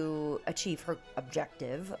to achieve her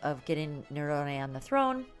objective of getting Nerone on the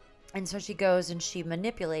throne. And so she goes and she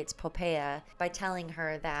manipulates Poppaea by telling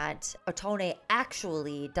her that Ottone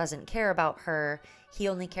actually doesn't care about her. He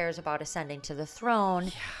only cares about ascending to the throne.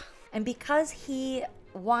 Yeah. And because he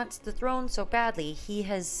wants the throne so badly, he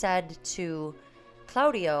has said to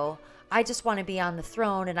Claudio, "I just want to be on the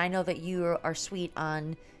throne, and I know that you are sweet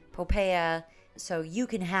on Poppaea, so you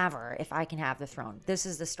can have her if I can have the throne." This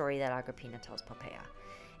is the story that Agrippina tells Poppaea.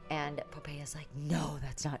 And Poppaea's like, "No,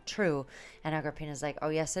 that's not true." And Agrippina's like, "Oh,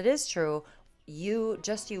 yes, it is true. You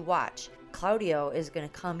watch. Claudio is going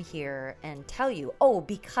to come here and tell you." Oh,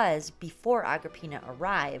 because before Agrippina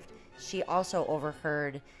arrived, she also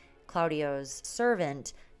overheard Claudio's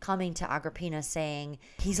servant coming to Agrippina saying,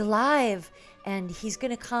 "He's alive and he's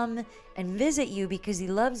going to come and visit you because he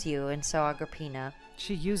loves you." And so Agrippina,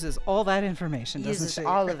 she uses all that information, doesn't she? Uses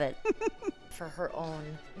all of it for her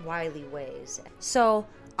own wily ways. So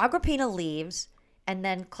Agrippina leaves, and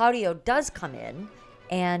then Claudio does come in,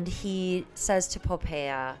 and he says to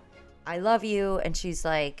Poppaea, "I love you." And she's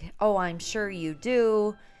like, "Oh, I'm sure you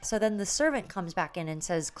do." So then the servant comes back in and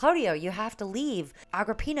says, "Claudio, you have to leave.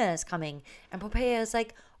 Agrippina is coming." And Poppaea is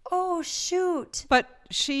like, "Oh, shoot." But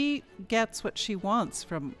she gets what she wants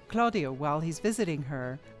from Claudio while he's visiting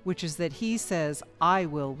her, which is that he says, "I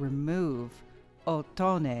will remove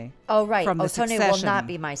Ottone from the succession." Ottone will not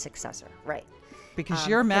be my successor. Right. Because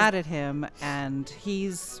you're mad at him and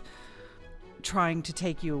he's trying to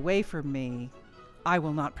take you away from me. I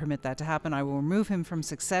will not permit that to happen. I will remove him from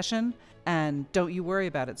succession. And don't you worry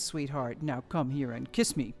about it, sweetheart. Now come here and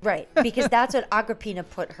kiss me. Right. Because that's what Agrippina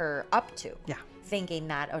put her up to. Yeah. Thinking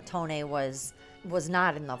that Ottone was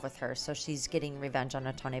not in love with her. So she's getting revenge on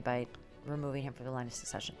Ottone by removing him from the line of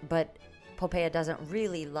succession. But Poppaea doesn't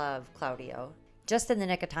really love Claudio. Just in the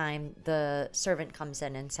nick of time, the servant comes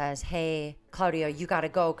in and says, "Hey, Claudio, you got to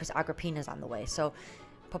go because Agrippina's on the way." So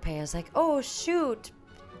Poppaea's like, "Oh, shoot.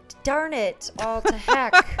 Darn it. All to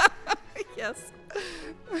heck." Yes.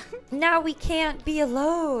 "Now we can't be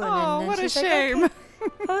alone." Oh, and what a she's like, shame. "Okay.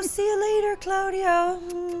 Oh, see you later,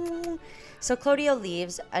 Claudio." So Claudio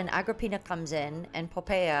leaves, and Agrippina comes in, and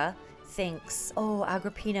Poppaea thinks, "Oh,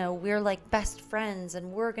 Agrippina, we're like best friends,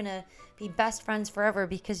 and we're going to be best friends forever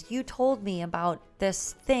because you told me about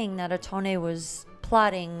this thing that Ottone was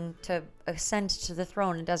plotting to ascend to the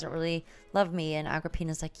throne and doesn't really love me." And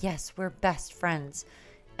Agrippina's like, "Yes, we're best friends."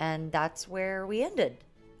 And that's where we ended.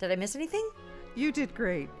 Did I miss anything? You did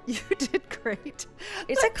great. You did great.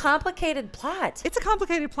 It's a complicated plot. It's a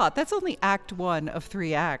complicated plot. That's only Act 1 of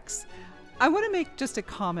 3 acts. I want to make just a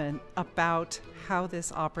comment about how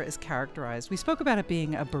this opera is characterized. We spoke about it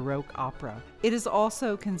being a Baroque opera. It is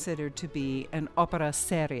also considered to be an opera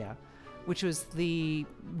seria, which was the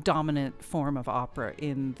dominant form of opera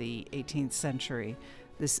in the 18th century.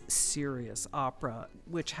 This serious opera,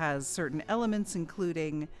 which has certain elements,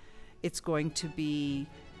 including it's going to be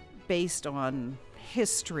based on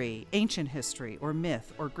history, ancient history, or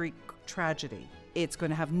myth, or Greek tragedy. It's going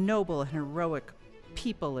to have noble and heroic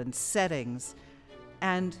people and settings,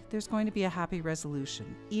 and there's going to be a happy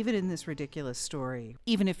resolution. Even in this ridiculous story,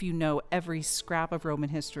 even if you know every scrap of Roman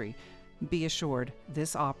history, be assured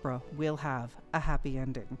this opera will have a happy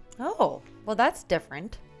ending. Oh, well, that's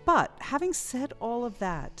different. But having said all of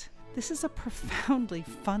that, this is a profoundly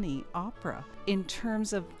funny opera in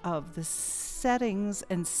terms of the settings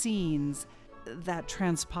and scenes that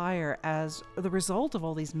transpire as the result of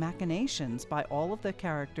all these machinations by all of the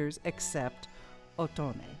characters except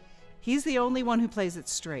Ottone. He's the only one who plays it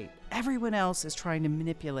straight. Everyone else is trying to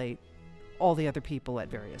manipulate all the other people at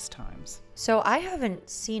various times. So I haven't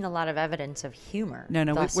seen a lot of evidence of humor. No,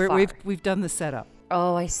 thus far. we've done the setup.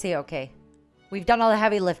 Oh, I see. Okay. We've done all the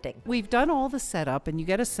heavy lifting. We've done all the setup, and you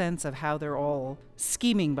get a sense of how they're all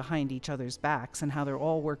scheming behind each other's backs and how they're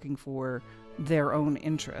all working for their own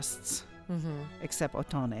interests. Mm-hmm. Except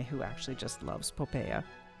Ottone, who actually just loves Poppaea.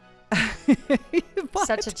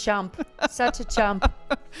 Such a chump. Such a chump.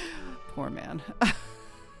 Poor man.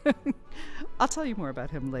 I'll tell you more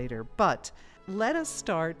about him later, but let us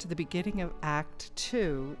start to the beginning of Act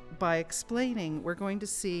 2 by explaining we're going to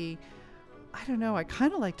see, I don't know, I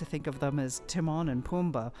kind of like to think of them as Timon and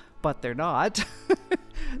Pumbaa, but they're not.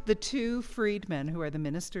 The two freedmen who are the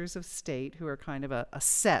ministers of state, who are kind of a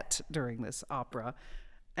set during this opera.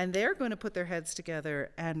 And they're going to put their heads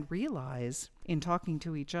together and realize, in talking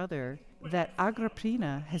to each other, that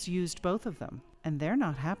Agrippina has used both of them, and they're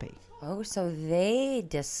not happy. Oh, so they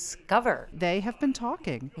discover. They have been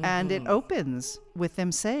talking, and it opens with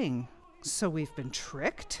them saying, "So we've been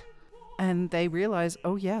tricked?" And they realize,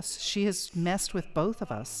 oh yes, she has messed with both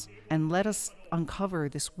of us and let us uncover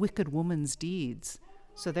this wicked woman's deeds.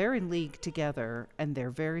 So they're in league together, and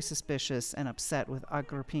they're very suspicious and upset with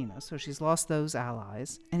Agrippina. So she's lost those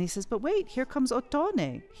allies. And he says, but wait, here comes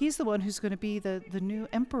Ottone. He's the one who's going to be the new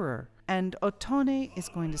emperor. And Ottone is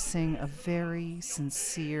going to sing a very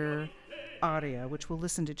sincere aria, which we'll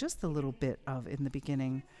listen to just a little bit of in the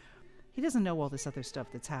beginning. He doesn't know all this other stuff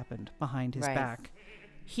that's happened behind his back.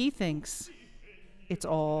 He thinks it's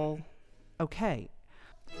all okay.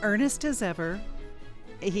 Earnest as ever,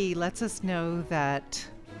 he lets us know that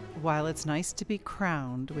while it's nice to be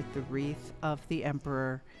crowned with the wreath of the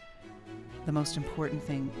emperor, the most important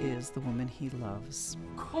thing is the woman he loves.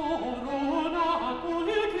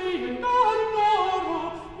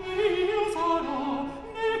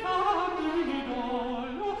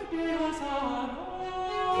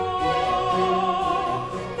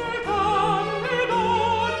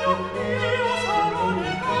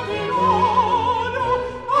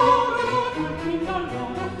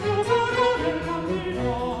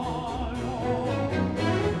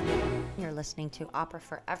 Listening to Opera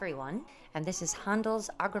for Everyone, and this is Handel's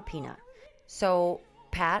Agrippina. So,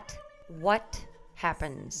 Pat, what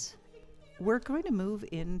happens? We're going to move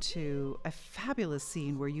into a fabulous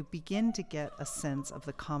scene where you begin to get a sense of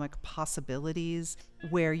the comic possibilities,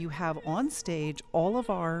 where you have on stage all of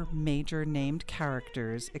our major named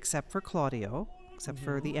characters, except for Claudio, except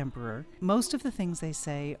for the emperor. Most of the things they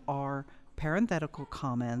say are parenthetical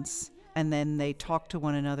comments, and then they talk to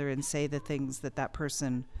one another and say the things that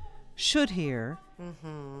person should hear,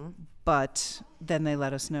 but then they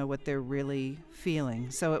let us know what they're really feeling.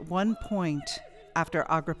 So at one point, after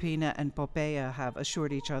Agrippina and Poppaea have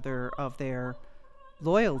assured each other of their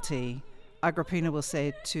loyalty, Agrippina will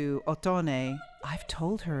say to Ottone, I've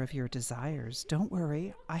told her of your desires. Don't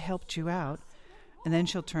worry, I helped you out. And then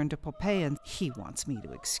she'll turn to Poppaea and he wants me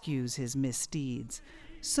to excuse his misdeeds.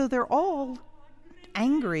 So they're all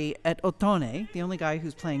angry at Ottone, the only guy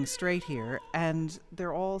who's playing straight here, and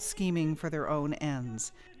they're all scheming for their own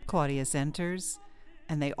ends. Claudius enters,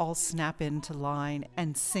 and they all snap into line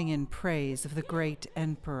and sing in praise of the great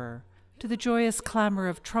emperor. To the joyous clamor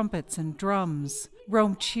of trumpets and drums,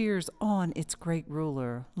 Rome cheers on its great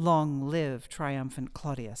ruler. Long live triumphant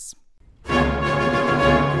Claudius. Oh,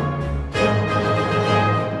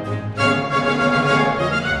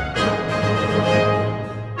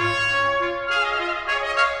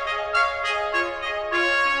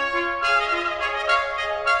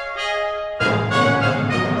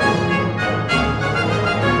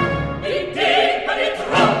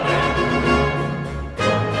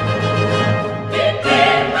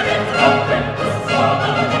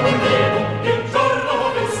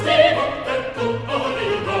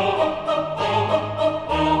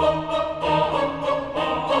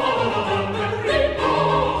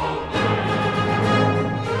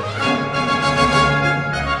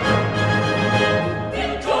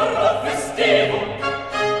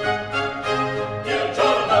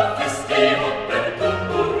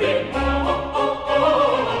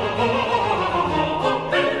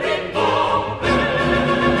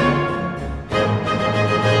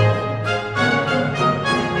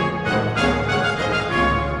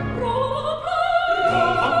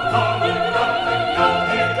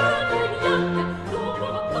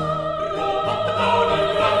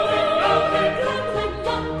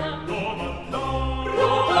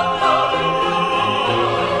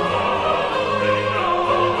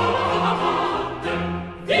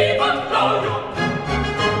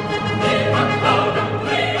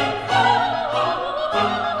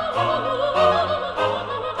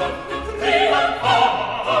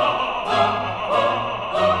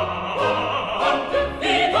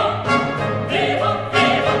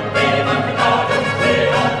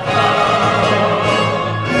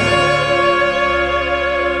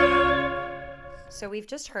 we've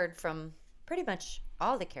just heard from pretty much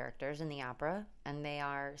all the characters in the opera, and they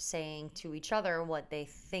are saying to each other what they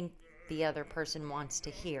think the other person wants to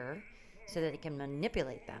hear so that they can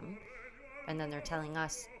manipulate them. And then they're telling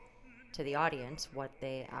us, to the audience, what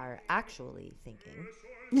they are actually thinking.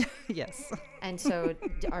 Yes. And so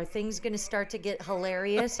are things going to start to get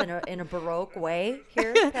hilarious in a Baroque way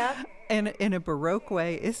here, Pat? And in a Baroque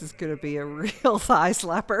way, this is going to be a real thigh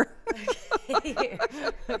slapper.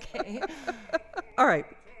 Okay. All right.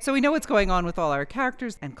 So we know what's going on with all our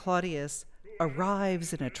characters, and Claudius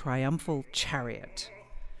arrives in a triumphal chariot.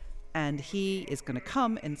 And he is going to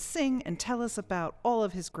come and sing and tell us about all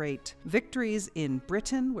of his great victories in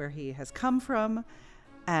Britain, where he has come from.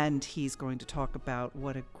 And he's going to talk about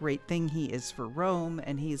what a great thing he is for Rome,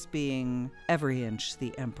 and he's being every inch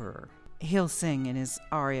the emperor. He'll sing in his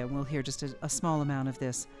aria, and we'll hear just a small amount of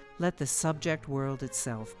this. Let the subject world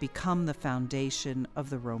itself become the foundation of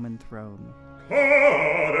the Roman throne.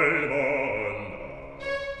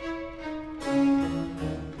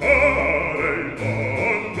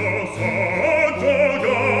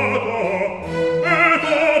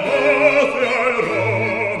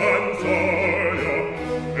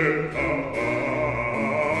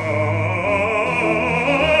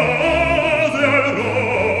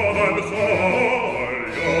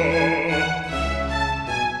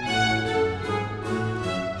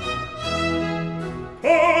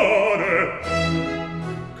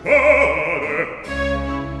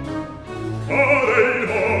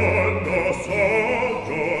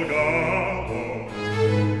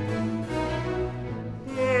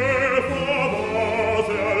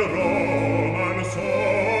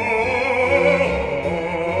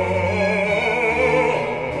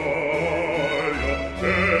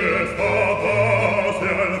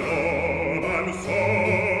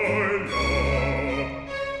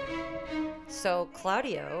 So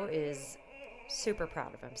Claudio is super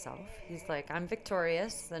proud of himself. He's like, I'm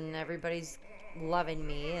victorious and everybody's loving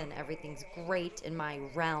me and everything's great in my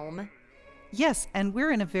realm. Yes, and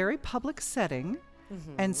we're in a very public setting,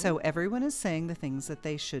 and so everyone is saying the things that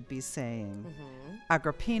they should be saying.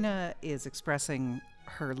 Agrippina is expressing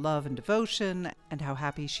her love and devotion and how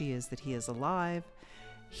happy she is that he is alive.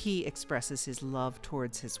 He expresses his love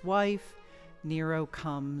towards his wife. Nero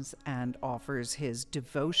comes and offers his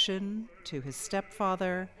devotion to his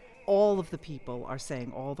stepfather. All of the people are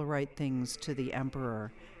saying all the right things to the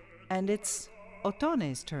emperor. And it's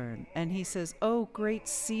Ottone's turn, and he says, "Oh, great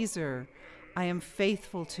Caesar, I am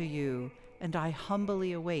faithful to you, and I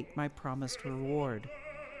humbly await my promised reward."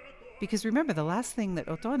 Because remember, the last thing that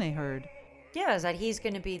Ottone heard... Yeah, is that he's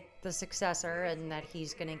going to be the successor and that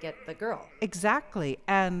he's going to get the girl. Exactly.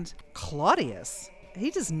 And Claudius, he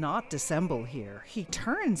does not dissemble here. He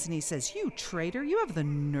turns and he says, "You traitor, you have the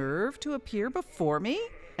nerve to appear before me?"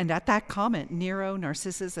 And at that comment, Nero,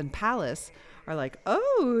 Narcissus, and Pallas are like,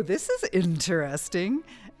 "Oh, this is interesting."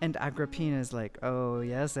 And Agrippina is like, "Oh,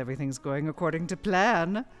 yes, everything's going according to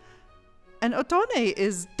plan." And Ottone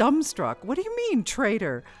is dumbstruck. "What do you mean,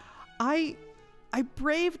 traitor? I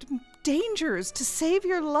braved dangers to save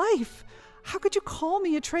your life. How could you call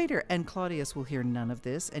me a traitor?" And Claudius will hear none of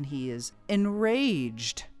this, and he is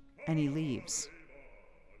enraged, and he leaves.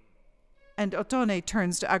 And Ottone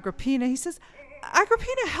turns to Agrippina. He says,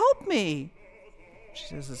 "Agrippina, help me."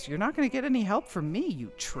 She says, "You're not going to get any help from me,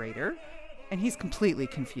 you traitor." And he's completely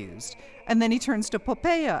confused. And then he turns to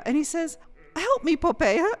Poppaea, and he says, "Help me,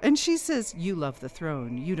 Poppaea." And she says, "You love the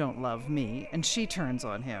throne. You don't love me." And she turns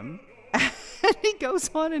on him. And he goes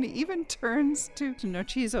on, and he even turns to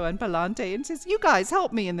Narciso and Palante and says, "You guys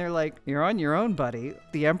help me." And they're like, "You're on your own, buddy.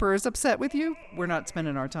 The emperor's upset with you. We're not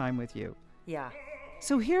spending our time with you." Yeah.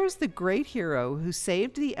 So here's the great hero who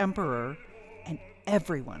saved the emperor, and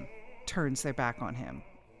everyone turns their back on him.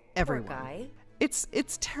 Everyone. Poor guy.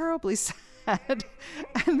 It's terribly sad.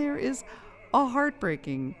 And there is a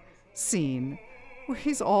heartbreaking scene where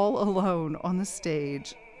he's all alone on the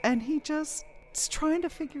stage, and he just is trying to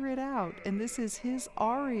figure it out. And this is his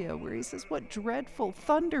aria where he says, "What dreadful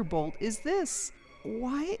thunderbolt is this?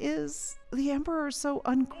 Why is the emperor so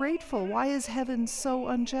ungrateful? Why is heaven so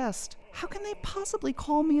unjust? How can they possibly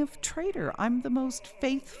call me a traitor? I'm the most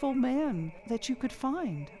faithful man that you could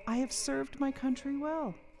find. I have served my country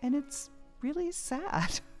well." And it's really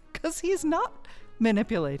sad because he's not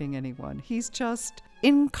manipulating anyone. He's just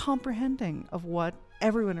incomprehending of what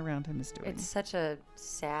everyone around him is doing. It's such a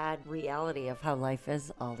sad reality of how life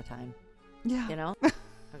is all the time. Yeah. You know? I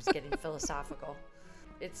was getting philosophical.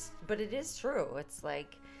 But it is true. It's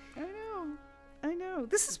like, I know.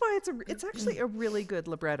 This is why it's actually a really good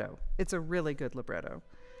libretto. It's a really good libretto.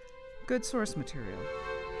 Good source material.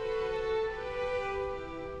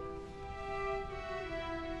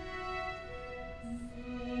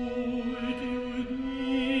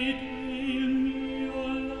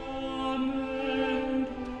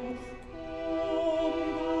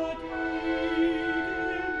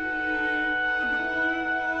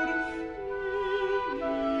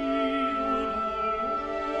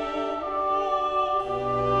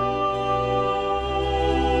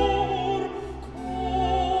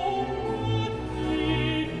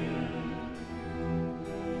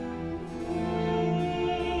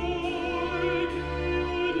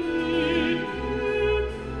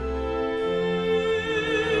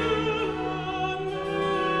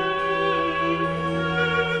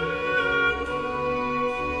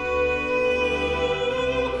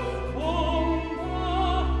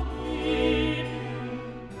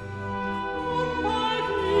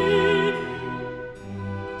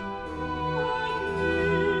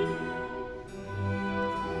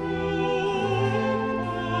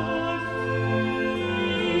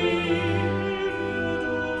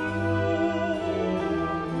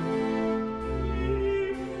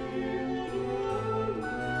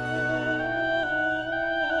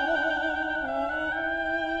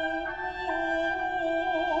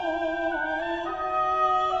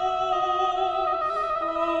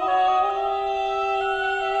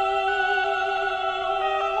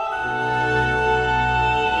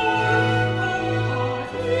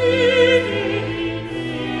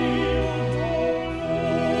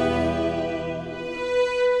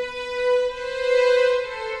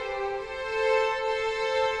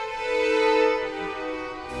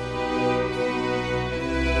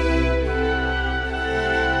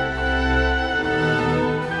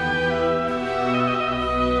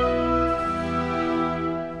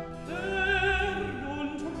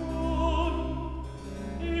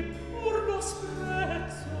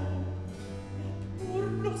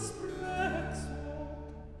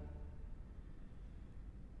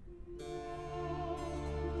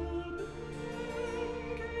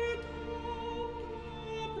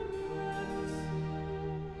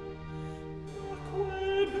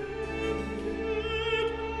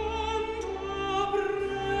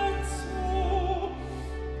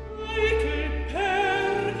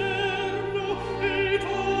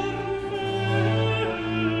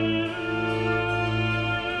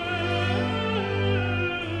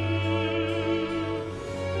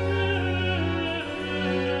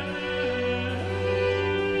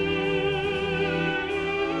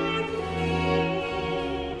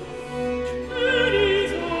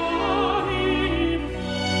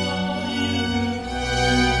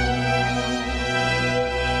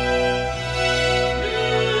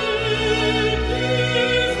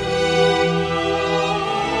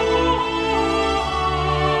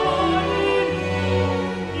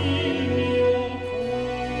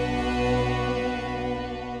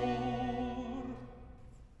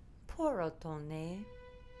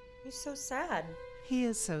 He's so sad. He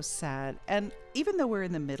is so sad. And even though we're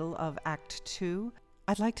in the middle of Act 2,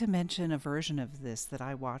 I'd like to mention a version of this that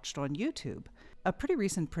I watched on YouTube. A pretty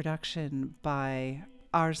recent production by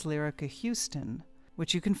Ars Lyrica Houston,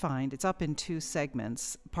 which you can find. It's up in 2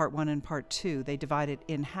 segments, part 1 and part 2. They divide it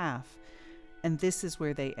in half. And this is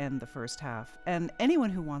where they end the first half. And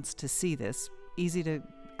anyone who wants to see this, easy to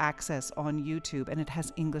access on YouTube, and it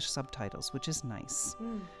has English subtitles, which is nice.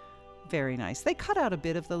 Very nice. They cut out a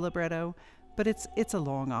bit of the libretto, but it's a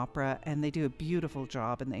long opera, and they do a beautiful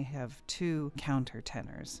job, and they have 2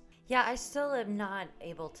 countertenors. Yeah, I still am not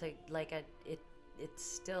able to, like, it's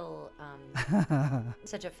still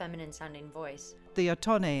such a feminine sounding voice. The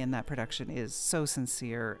Ottone in that production is so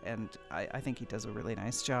sincere, and I think he does a really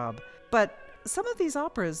nice job. But some of these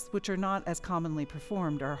operas, which are not as commonly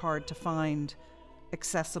performed, are hard to find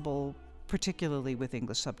accessible, particularly with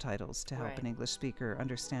English subtitles, to help an English speaker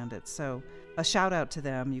understand it. So a shout out to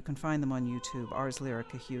them. You can find them on YouTube, Ars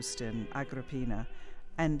Lyrica Houston, Agrippina.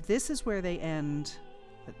 And this is where they end.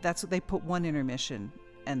 That's what they put one intermission,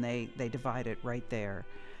 and they divide it right there.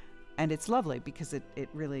 And it's lovely because it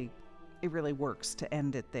really works to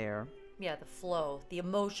end it there. Yeah, the flow, the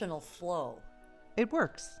emotional flow. It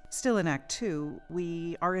works. Still in Act 2,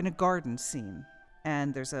 we are in a garden scene,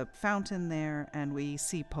 and there's a fountain there, and we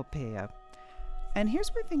see Poppaea. And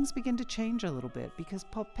here's where things begin to change a little bit, because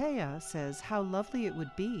Poppaea says how lovely it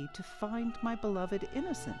would be to find my beloved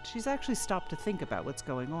innocent. She's actually stopped to think about what's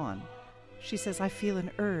going on. She says, I feel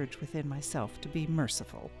an urge within myself to be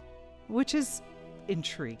merciful, which is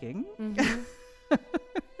intriguing. Mm-hmm.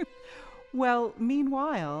 Well,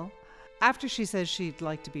 meanwhile, after she says she'd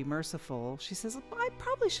like to be merciful, she says, I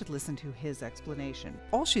probably should listen to his explanation.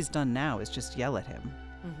 All she's done now is just yell at him,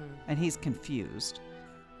 and he's confused.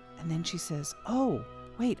 And then she says, oh,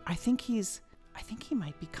 wait, I think he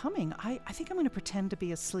might be coming. I think I'm going to pretend to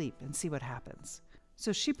be asleep and see what happens.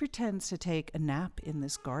 So she pretends to take a nap in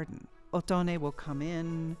this garden. Ottone will come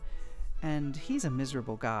in, and he's a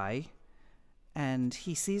miserable guy. And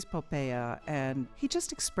he sees Poppaea, and he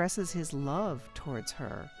just expresses his love towards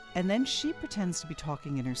her. And then she pretends to be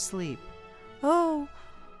talking in her sleep. Oh,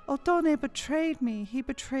 Ottone betrayed me. He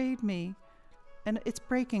betrayed me. And it's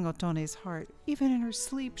breaking Ottone's heart. Even in her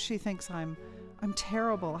sleep, she thinks I'm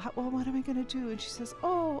terrible. What am I going to do? And she says,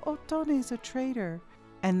 oh, Ottone's a traitor.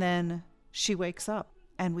 And then she wakes up,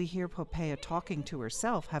 and we hear Poppaea talking to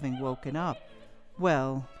herself, having woken up.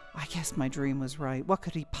 Well, I guess my dream was right. What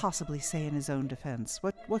could he possibly say in his own defense?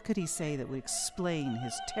 What could he say that would explain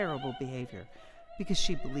his terrible behavior? Because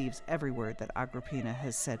she believes every word that Agrippina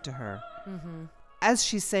has said to her. Mm-hmm. As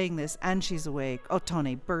she's saying this and she's awake,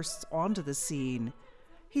 Ottone bursts onto the scene.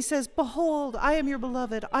 He says, behold, I am your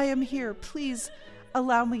beloved. I am here. Please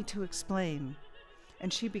allow me to explain.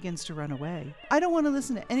 And she begins to run away. I don't want to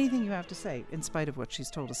listen to anything you have to say, in spite of what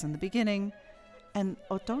she's told us in the beginning. And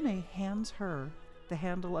Ottone hands her the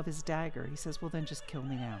handle of his dagger. He says, well, then just kill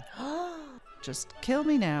me now. Just kill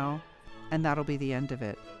me now, and that'll be the end of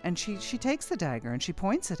it. And she takes the dagger and she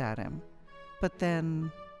points it at him. But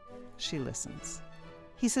then she listens.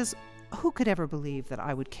 He says, who could ever believe that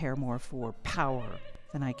I would care more for power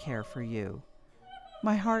than I care for you?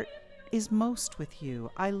 My heart is most with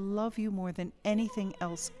you. I love you more than anything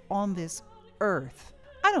else on this earth.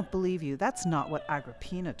 I don't believe you. That's not what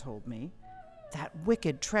Agrippina told me. That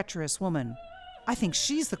wicked, treacherous woman. I think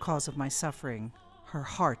she's the cause of my suffering. Her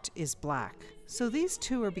heart is black. So these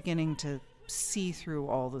two are beginning to see through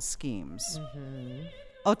all the schemes. Mm-hmm.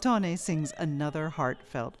 Ottone sings another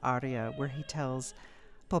heartfelt aria where he tells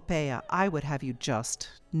Poppaea, I would have you just,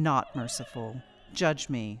 not merciful. Judge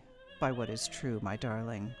me by what is true, my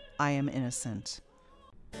darling. I am innocent.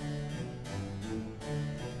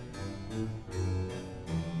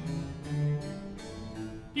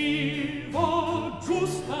 Divo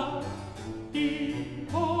giusta e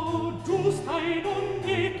non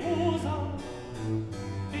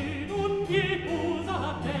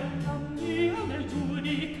pietosa bella mia nel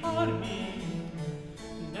giudicarmi,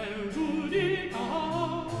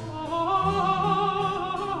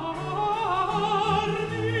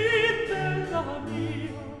 bella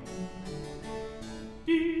mia.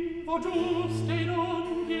 Divo giusta e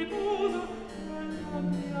non pietosa, bella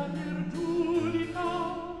mia nel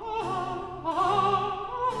giudicarmi.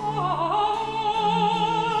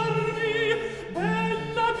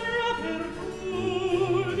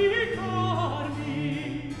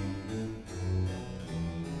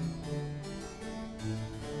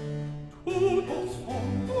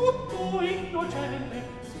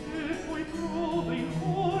 Se poi provo in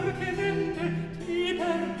cor che mente, ti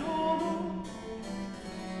perdono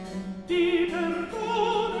e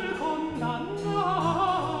condannar.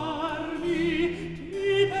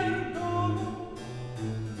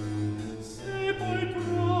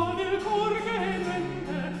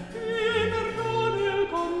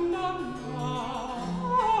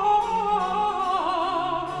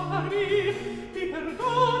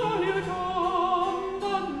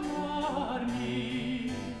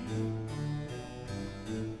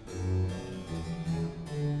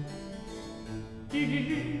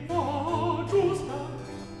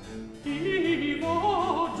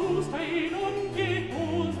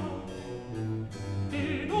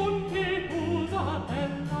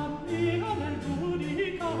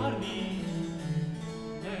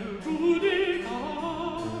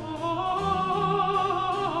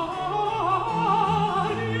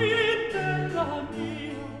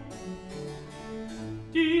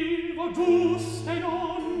 giusta e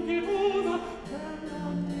non pietosa,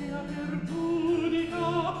 bella mea pergiudica,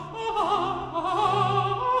 bella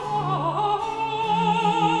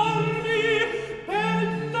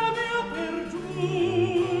mea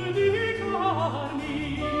pergiudicarmi.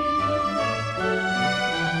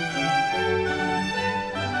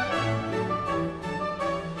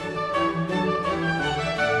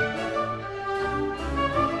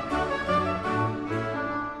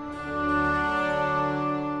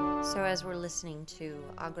 So, as we're listening to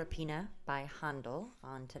Agrippina by Handel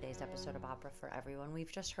on today's episode of Opera for Everyone,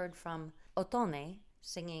 we've just heard from Ottone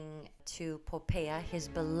singing to Poppea, his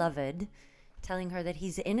beloved, telling her that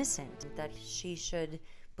he's innocent, that she should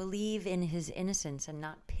believe in his innocence and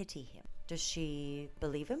not pity him. Does she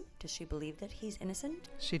believe him? Does she believe that he's innocent?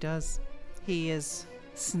 She does. He is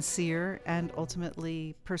sincere and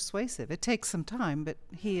ultimately persuasive. It takes some time, but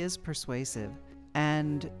he is persuasive.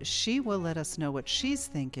 And she will let us know what she's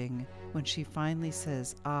thinking when she finally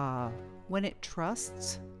says, when it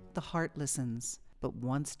trusts, the heart listens. But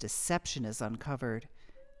once deception is uncovered,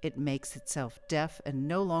 it makes itself deaf and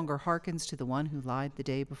no longer hearkens to the one who lied the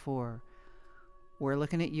day before. We're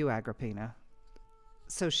looking at you, Agrippina.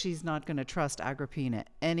 So she's not going to trust Agrippina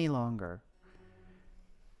any longer.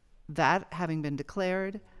 That having been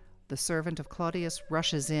declared, the servant of Claudius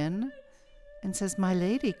rushes in and says, "My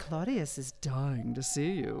lady, Claudius is dying to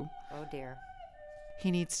see you. Oh dear.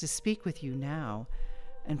 He needs to speak with you now."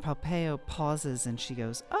 And Poppea pauses and she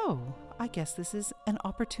goes, "Oh, I guess this is an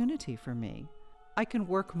opportunity for me. I can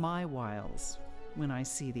work my wiles when I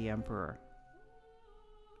see the emperor."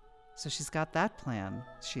 So she's got that plan.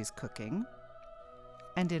 She's cooking.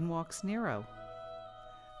 And in walks Nero.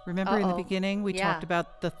 Remember in the beginning we talked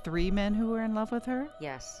about the 3 men who were in love with her?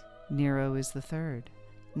 Yes. Nero is the 3rd.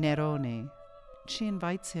 Nerone. She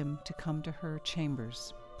invites him to come to her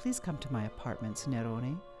chambers. "Please come to my apartments,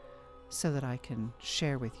 Nerone, so that I can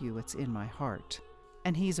share with you what's in my heart."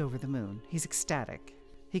 And he's over the moon. He's ecstatic.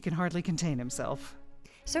 He can hardly contain himself.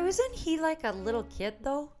 So isn't he like a little kid,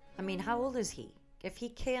 though? I mean, how old is he? If he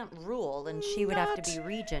can't rule and she would have to be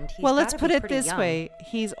regent, he's Well, let's gotta put be it pretty this young. way.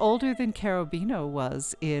 He's older than Cherubino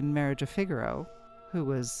was in Marriage of Figaro, who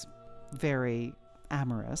was very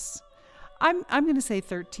amorous. I'm going to say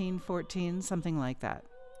 13, 14, something like that.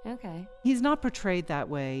 Okay. He's not portrayed that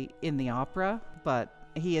way in the opera, but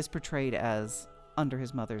he is portrayed as under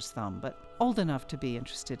his mother's thumb, but old enough to be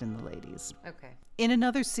interested in the ladies. Okay. In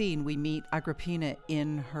another scene, we meet Agrippina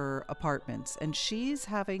in her apartments, and she's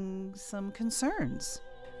having some concerns.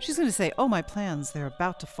 She's going to say, "Oh, my plans, they're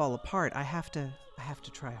about to fall apart. I have to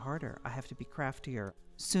try harder. I have to be craftier."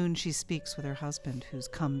 Soon she speaks with her husband, who's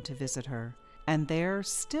come to visit her. And they're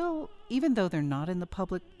still, even though they're not in the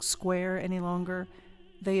public square any longer,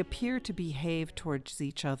 they appear to behave towards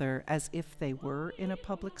each other as if they were in a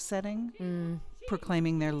public setting,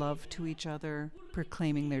 proclaiming their love to each other,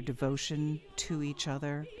 proclaiming their devotion to each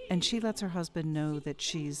other. And she lets her husband know that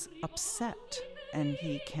she's upset, and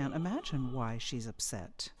he can't imagine why she's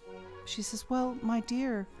upset. She says, "Well, my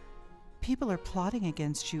dear, people are plotting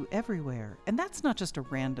against you everywhere." And that's not just a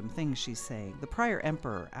random thing she's saying. The prior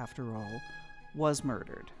emperor, after all, was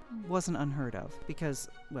murdered. Wasn't unheard of because,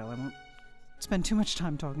 well, I won't spend too much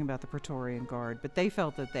time talking about the Praetorian Guard, but they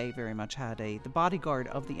felt that they very much had the bodyguard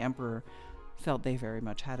of the emperor felt they very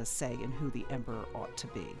much had a say in who the emperor ought to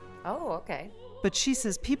be. Oh, okay. But she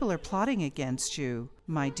says, "People are plotting against you,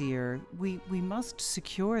 my dear. We must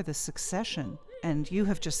secure the succession. And you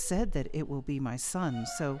have just said that it will be my son,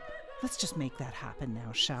 so let's just make that happen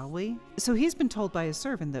now, shall we?" So he's been told by his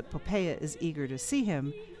servant that Poppea is eager to see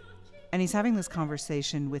him, and he's having this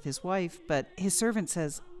conversation with his wife, but his servant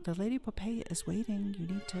says, "The Lady Poppea is waiting. You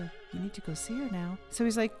need to go see her now." So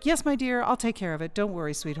he's like, "Yes, my dear, I'll take care of it. Don't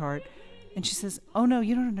worry, sweetheart." And she says, "Oh no,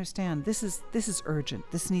 you don't understand. This is urgent.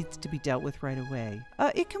 This needs to be dealt with right away."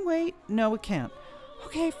 "It can wait." "No, it can't."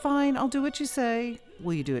 "Okay, fine. I'll do what you say."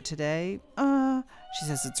 "Will you do it today?" She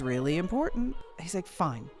says, "It's really important." He's like,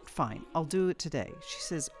 Fine. I'll do it today." She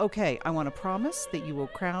says, "Okay, I want to promise that you will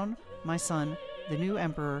crown my son, the new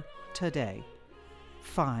emperor, today."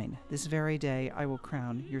 "Fine. This very day I will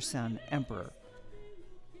crown your son emperor."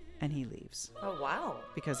 And he leaves Oh, wow.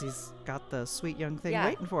 because he's got the sweet young thing Yeah.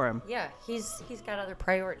 waiting for him. Yeah, he's got other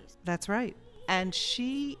priorities. That's right. And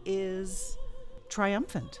she is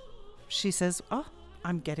triumphant. She says, "Oh,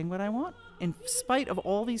 I'm getting what I want. In spite of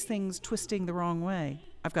all these things twisting the wrong way,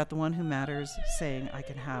 I've got the one who matters saying I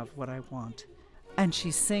can have what I want." And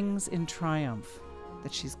she sings in triumph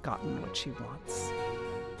that she's gotten what she wants.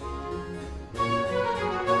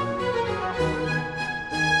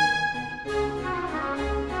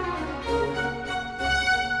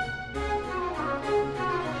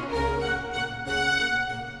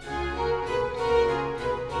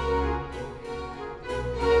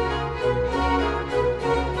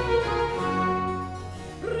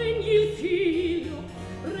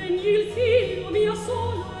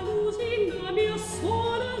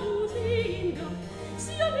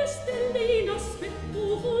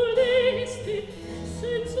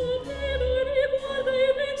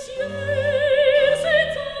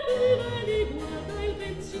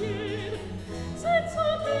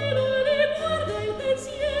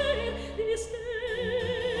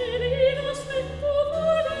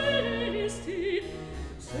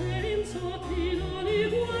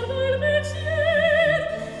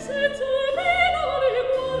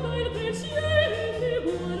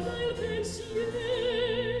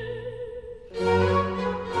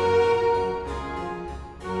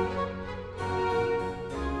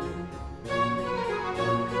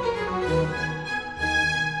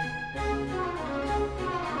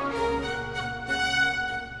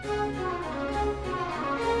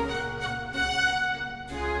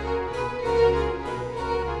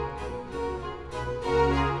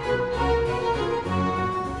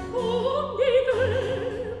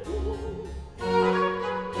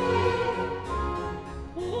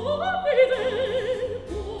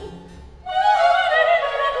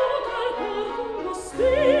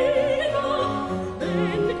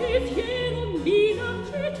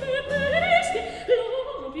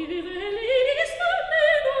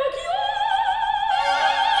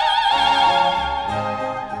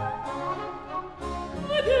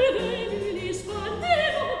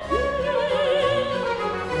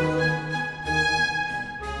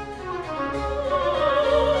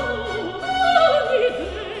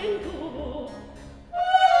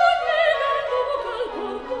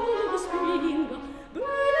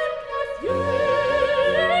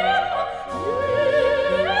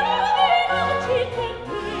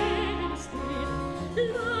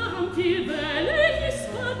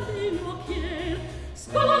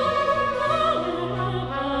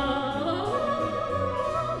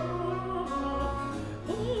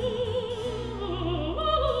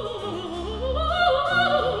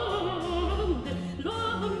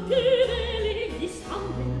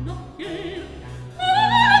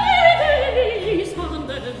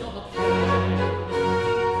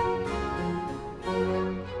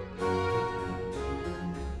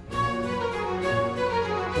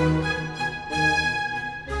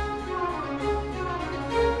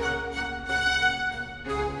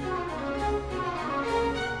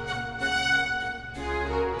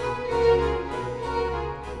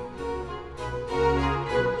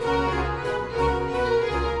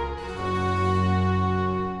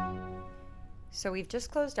 So we've just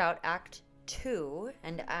closed out Act 2,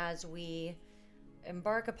 and as we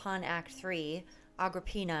embark upon Act 3,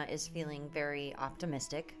 Agrippina is feeling very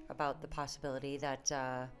optimistic about the possibility that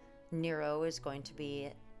Nero is going to be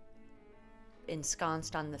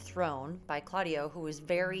ensconced on the throne by Claudio, who is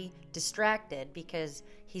very distracted because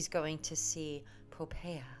he's going to see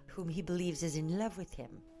Poppaea, whom he believes is in love with him.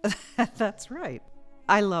 That's right.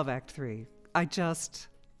 I love Act 3. I just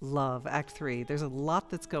love Act 3. There's a lot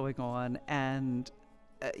that's going on, and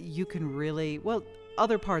you can really, well,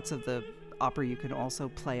 other parts of the opera you can also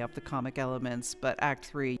play up the comic elements, but Act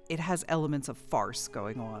 3, it has elements of farce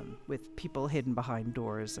going on with people hidden behind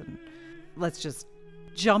doors. And let's just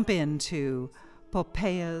jump into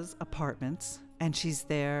Poppaea's apartments, and she's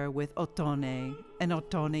there with Ottone, and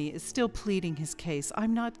Ottone is still pleading his case.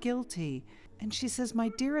 I'm not guilty. And she says, my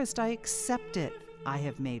dearest, I accept it. I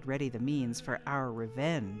have made ready the means for our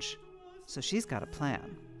revenge. So she's got a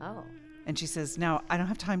plan. Oh. And she says, now, I don't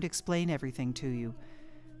have time to explain everything to you,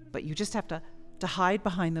 but you just have to hide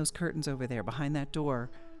behind those curtains over there, behind that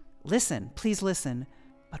door. Listen, please listen,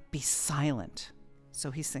 but be silent.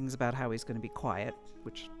 So he sings about how he's going to be quiet,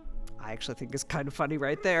 which I actually think is kind of funny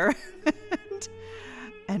right there.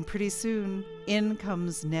 And pretty soon, in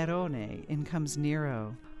comes Nerone, in comes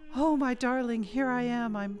Nero. Oh, my darling, here I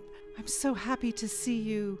am. I'm so happy to see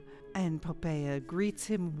you. And Poppaea greets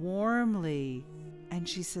him warmly. And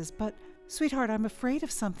she says, but, sweetheart, I'm afraid of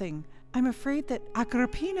something. I'm afraid that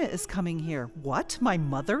Agrippina is coming here. What? My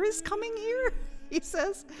mother is coming here? He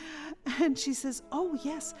says. And she says, oh,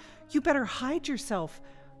 yes, you better hide yourself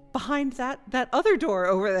behind that other door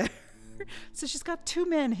over there. So she's got two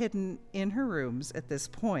men hidden in her rooms at this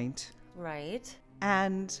point. Right.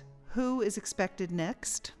 And who is expected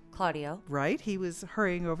next? Claudio. Right. He was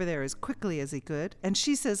hurrying over there as quickly as he could. And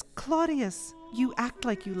she says, Claudius, you act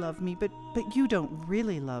like you love me, but you don't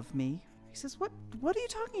really love me. He says, what are you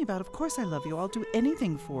talking about? Of course I love you. I'll do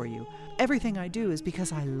anything for you. Everything I do is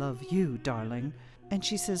because I love you, darling. And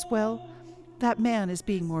she says, well, that man is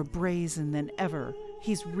being more brazen than ever.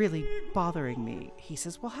 He's really bothering me. He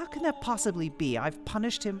says, well, how can that possibly be? I've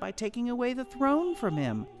punished him by taking away the throne from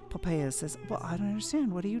him. Poppaea says, well, I don't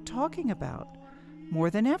understand. What are you talking about? More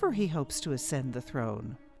than ever he hopes to ascend the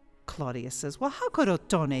throne. Claudius says, well, how could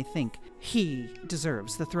Ottone think he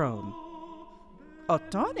deserves the throne?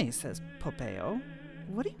 Ottone, says Poppaea.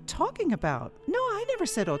 What are you talking about? No, I never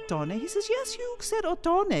said Ottone. He says, yes, you said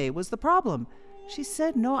Ottone was the problem. She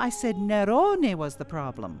said, no, I said Nerone was the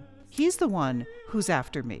problem. He's the one who's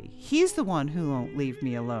after me. He's the one who won't leave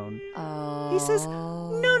me alone. Oh. He says,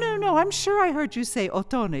 no, I'm sure I heard you say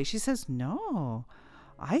Ottone. She says, no,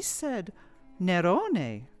 I said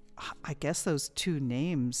Nerone. I guess those two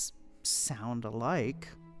names sound alike.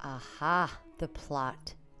 Aha, the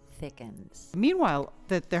plot thickens. Meanwhile,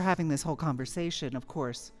 that they're having this whole conversation, of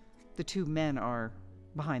course, the two men are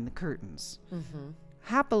behind the curtains. Mm-hmm.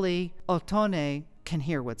 Happily, Ottone can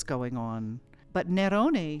hear what's going on. But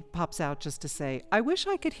Nerone pops out just to say, I wish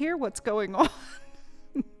I could hear what's going on.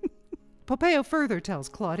 Poppaea further tells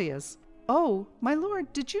Claudius, oh, my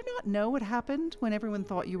lord, did you not know what happened when everyone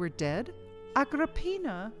thought you were dead?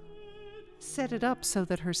 Agrippina set it up so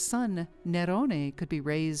that her son Nerone could be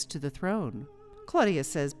raised to the throne. Claudius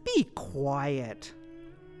says, be quiet.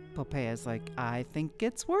 Poppaea's like, I think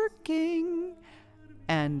it's working.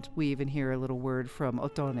 And we even hear a little word from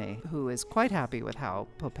Ottone, who is quite happy with how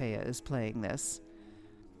Poppea is playing this.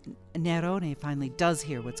 Nerone finally does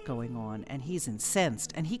hear what's going on, and he's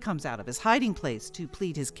incensed, and he comes out of his hiding place to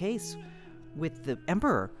plead his case with the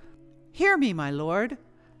emperor. "Hear me, my lord."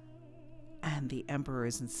 And the emperor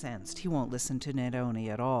is incensed. He won't listen to Nerone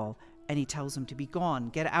at all, and he tells him to be gone,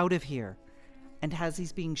 get out of here. And as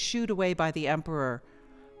he's being shooed away by the emperor,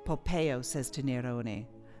 Poppeo says to Nerone,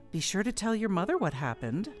 "Be sure to tell your mother what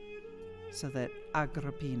happened, so that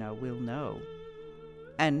Agrippina will know."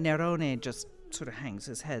 And Nerone just sort of hangs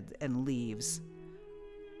his head and leaves.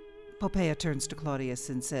 Poppea turns to Claudius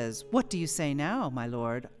and says, "What do you say now, my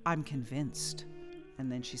lord? I'm convinced."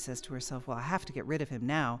 And then she says to herself, "Well, I have to get rid of him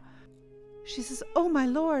now." She says, "Oh, my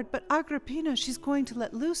lord, but Agrippina, she's going to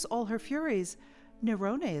let loose all her furies.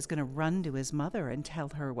 Nerone is going to run to his mother and tell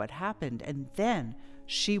her what happened, and then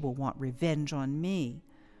she will want revenge on me.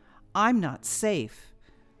 I'm not safe."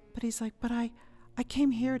 But he's like, "But I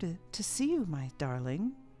came here to see you, my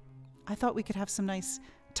darling. I thought we could have some nice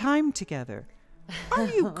time together." "Are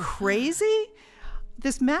you crazy?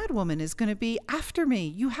 This mad woman is going to be after me.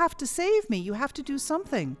 You have to save me. You have to do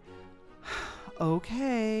something."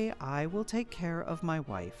 "Okay, I will take care of my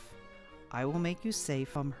wife. I will make you safe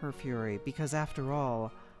from her fury, because after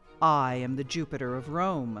all, I am the Jupiter of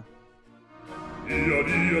Rome." Io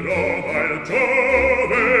dirò al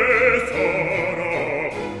Giove sarò.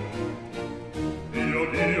 Io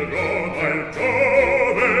dirò al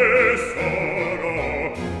Giove sarò.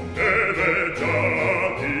 Deve già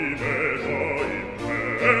ti vedo in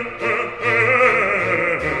me.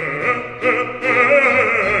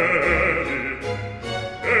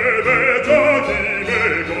 Deve già ti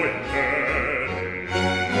vedo in me.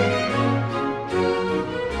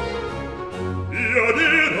 Io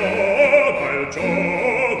dirò al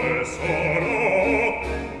Giove sarò,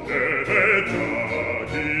 deve già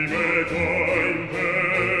ti vedo in me.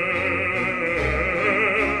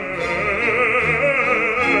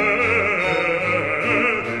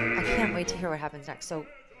 I can't wait to hear what happens next. So,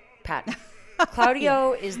 Pat,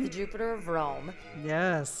 Claudio is the Jupiter of Rome.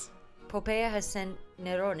 Yes. Poppea has sent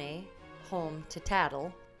Nerone home to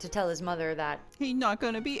tattle, to tell his mother that, He's not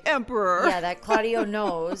going to be emperor. yeah, that Claudio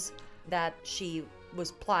knows that she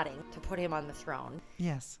was plotting to put him on the throne.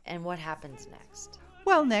 Yes. And what happens next?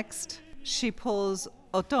 Well, next, she pulls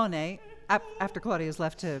Ottone, after Claudius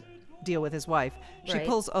left to deal with his wife, she Right.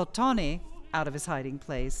 pulls Ottone out of his hiding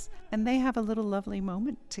place, and they have a little lovely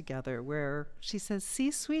moment together where she says, "See,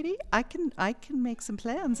 sweetie, I can make some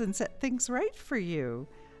plans and set things right for you."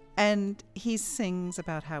 And he sings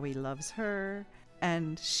about how he loves her,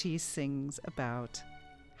 and she sings about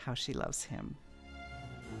how she loves him.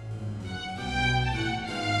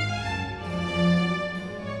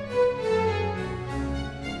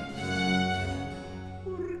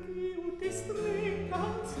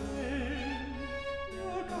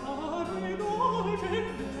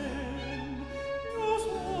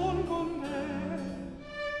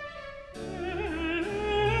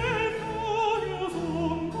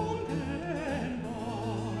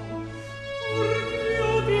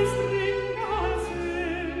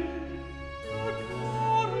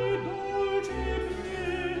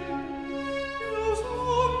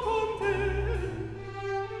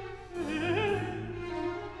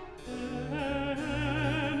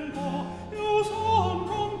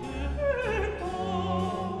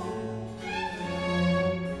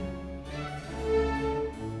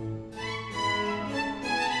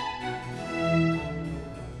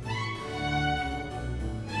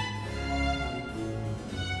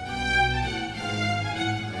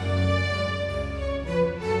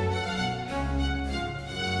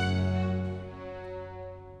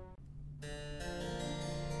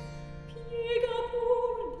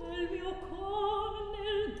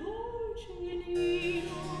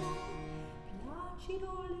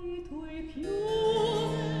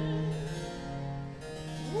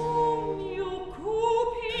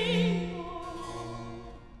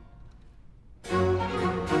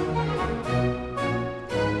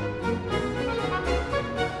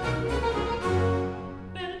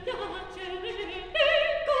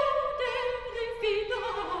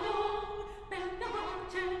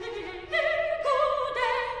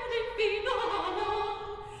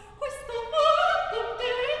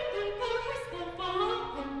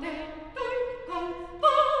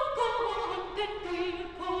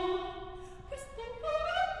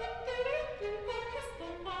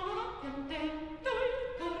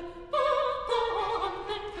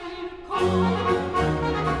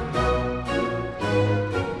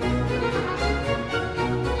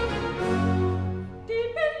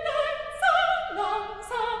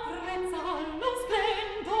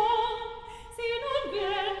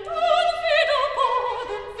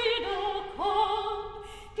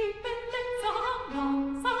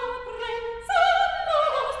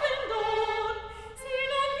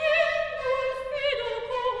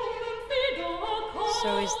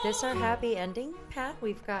 Is this our happy ending, Pat?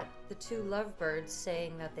 We've got the two lovebirds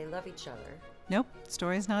saying that they love each other. Nope,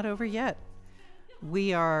 story's not over yet.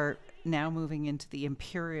 We are now moving into the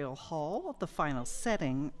Imperial Hall, the final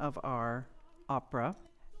setting of our opera,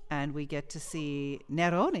 and we get to see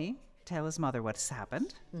Neroni tell his mother what's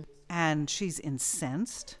happened, and she's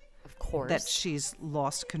incensed, Of course. that she's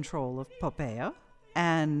lost control of Poppaea,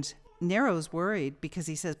 and Nero's worried because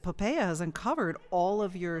he says Poppaea has uncovered all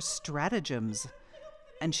of your stratagems,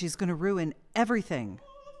 and she's going to ruin everything.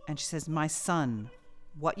 And she says, my son,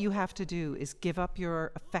 what you have to do is give up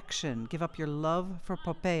your affection, give up your love for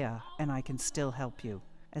Poppaea, and I can still help you.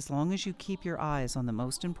 As long as you keep your eyes on the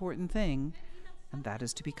most important thing, and that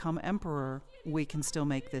is to become emperor, we can still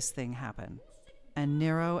make this thing happen. And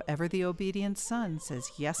Nero, ever the obedient son,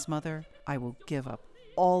 says, yes, mother, I will give up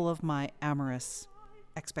all of my amorous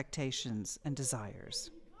expectations and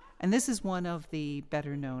desires. And this is one of the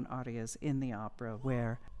better known arias in the opera,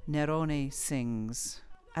 where Nerone sings,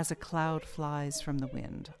 as a cloud flies from the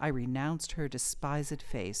wind, I renounced her despised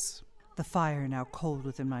face. The fire now cold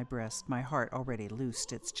within my breast, my heart already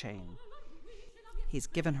loosed its chain. He's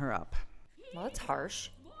given her up. Well, that's harsh.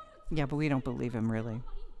 Yeah, but we don't believe him, really.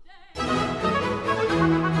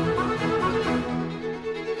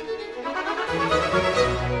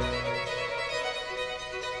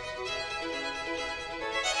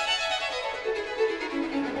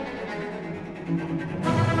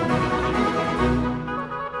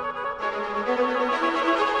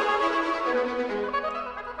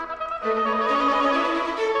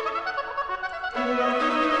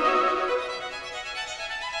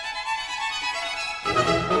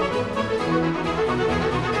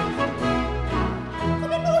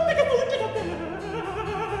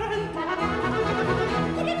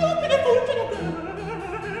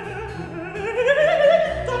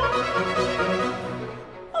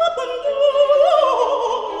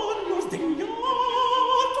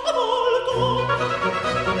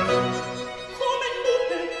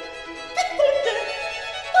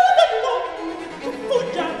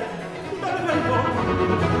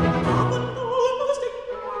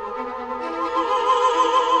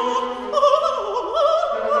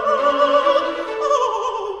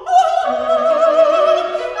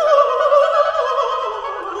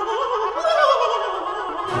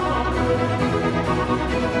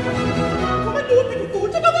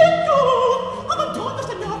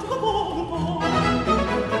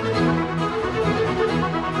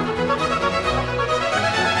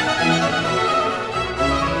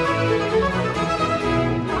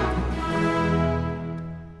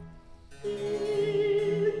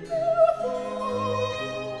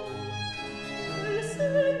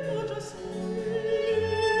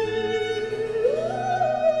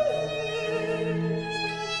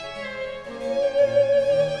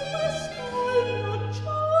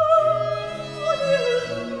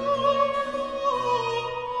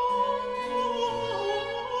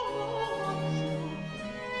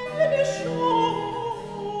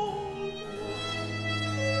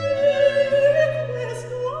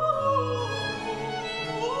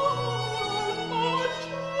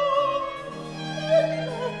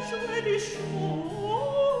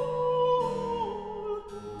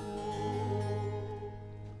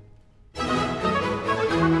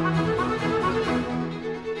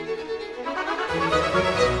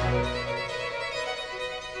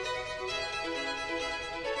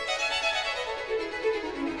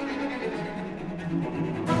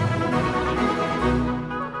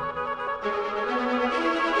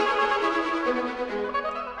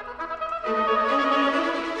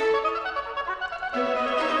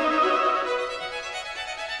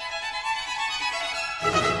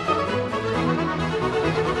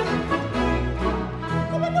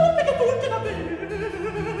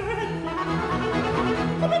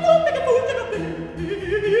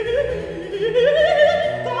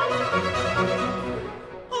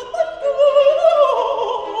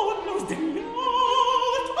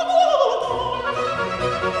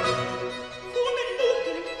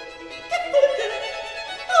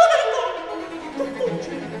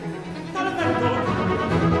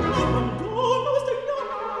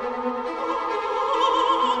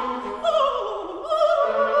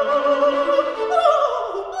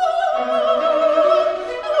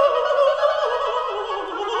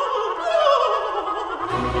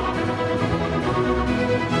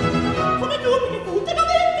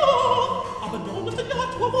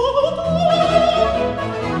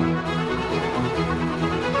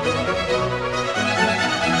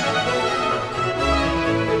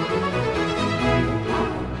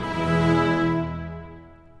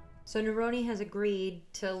 So Neroni has agreed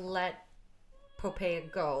to let Poppaea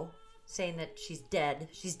go saying that she's dead.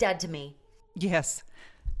 She's dead to me. Yes.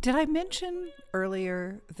 Did I mention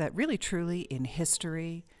earlier that really truly in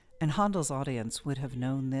history, and Handel's audience would have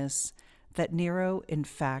known this, that Nero, in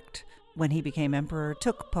fact, when he became emperor,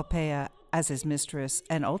 took Poppaea as his mistress,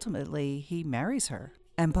 and ultimately he marries her.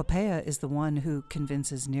 And Poppaea is the one who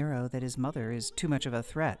convinces Nero that his mother is too much of a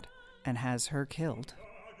threat and has her killed.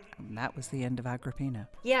 And that was the end of Agrippina.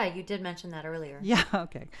 Yeah, you did mention that earlier. Yeah,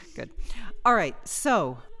 okay, good. All right,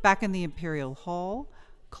 so back in the imperial hall,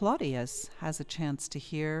 Claudius has a chance to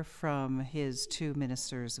hear from his two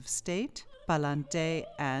ministers of state, Palante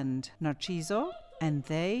and Narciso, and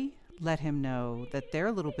they let him know that they're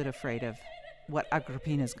a little bit afraid of what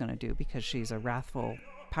Agrippina is going to do because she's a wrathful,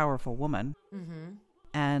 powerful woman. Mm-hmm.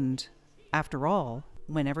 And after all,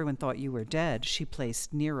 when everyone thought you were dead, she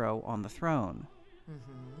placed Nero on the throne.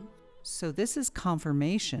 Mm-hmm. So this is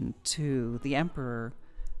confirmation to the emperor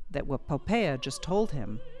that what Poppaea just told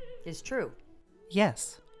him Is true.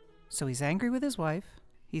 Yes. So he's angry with his wife.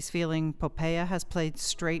 He's feeling Poppaea has played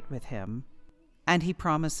straight with him. And he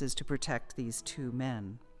promises to protect these two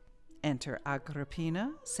men. Enter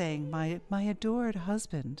Agrippina, saying, My adored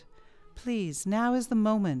husband, please, now is the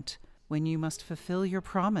moment when you must fulfill your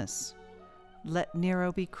promise. Let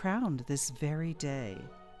Nero be crowned this very day.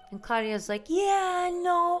 And Claudia's like, yeah,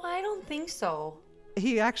 no, I don't think so.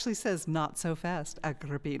 He actually says, not so fast,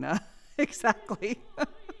 Agrippina. Exactly.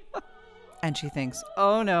 And she thinks,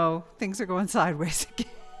 oh no, things are going sideways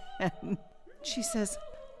again. She says,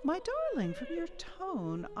 my darling, from your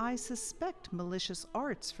tone, I suspect malicious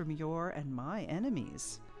arts from your and my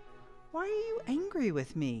enemies. Why are you angry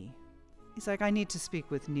with me? He's like, I need to speak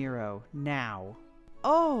with Nero now.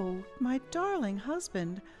 Oh, my darling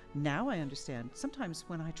husband, now I understand. Sometimes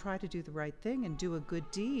when I try to do the right thing and do a good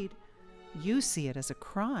deed, you see it as a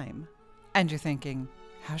crime. And you're thinking,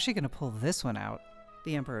 how's she going to pull this one out?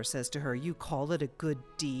 The emperor says to her, you call it a good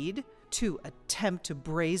deed to attempt to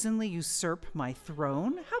brazenly usurp my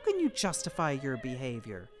throne? How can you justify your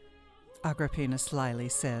behavior? Agrippina slyly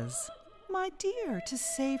says, my dear, to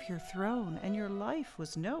save your throne and your life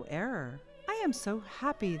was no error. I am so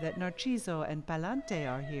happy that Narciso and Palante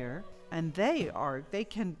are here, and they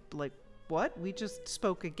can, what? We just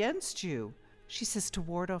spoke against you. She says, to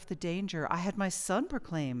ward off the danger, I had my son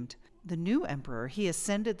proclaimed the new emperor. He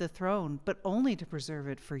ascended the throne, but only to preserve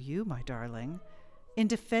it for you, my darling. In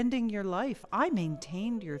defending your life, I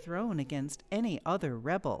maintained your throne against any other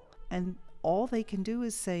rebel. And all they can do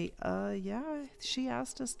is say, yeah, she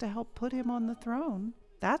asked us to help put him on the throne.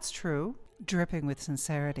 That's true. Dripping with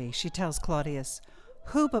sincerity, she tells Claudius,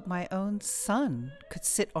 who but my own son could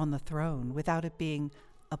sit on the throne without it being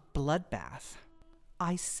a bloodbath?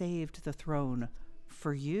 I saved the throne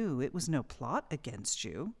for you. It was no plot against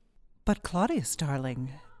you. But Claudius, darling,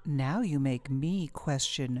 now you make me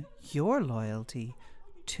question your loyalty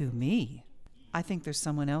to me. I think there's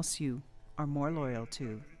someone else you are more loyal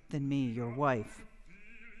to than me, your wife.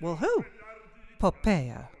 Well, who?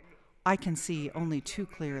 Poppaea. I can see only too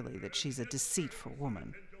clearly that she's a deceitful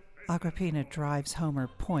woman. Agrippina drives home her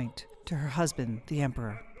point to her husband, the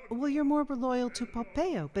emperor. Well, you're more loyal to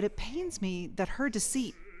Poppaea, but it pains me that her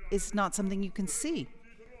deceit is not something you can see.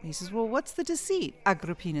 He says, well, what's the deceit?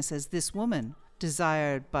 Agrippina says, this woman,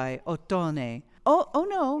 desired by Ottone. Oh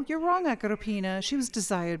no, you're wrong, Agrippina. She was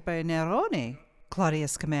desired by Nerone.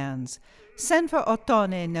 Claudius commands, send for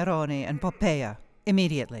Ottone, Nerone, and Poppaea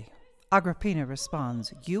immediately. Agrippina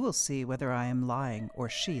responds, you will see whether I am lying or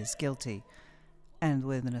she is guilty. And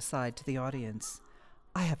with an aside to the audience,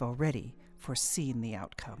 I have already foreseen the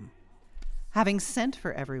outcome. Having sent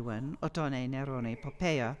for everyone, Ottone, Nerone,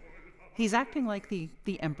 Poppaea, he's acting like the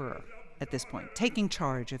emperor at this point, taking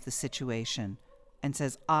charge of the situation, and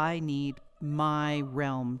says, I need my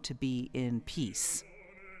realm to be in peace.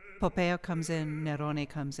 Poppaea comes in, Nerone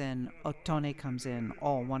comes in, Ottone comes in,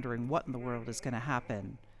 all wondering what in the world is going to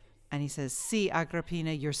happen. And he says, see,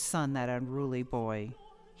 Agrippina, your son, that unruly boy.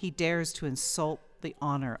 He dares to insult the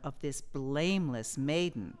honor of this blameless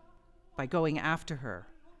maiden by going after her.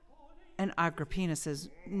 And Agrippina says,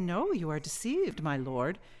 no, you are deceived, my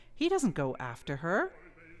lord. He doesn't go after her.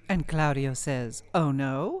 And Claudio says, oh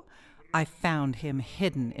no, I found him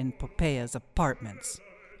hidden in Poppaea's apartments.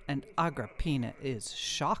 And Agrippina is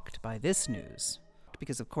shocked by this news.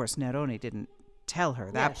 Because, of course, Nerone didn't tell her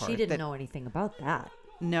that part. She didn't know anything about that.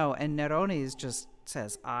 No, and Nerone just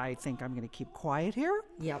says, I think I'm going to keep quiet here.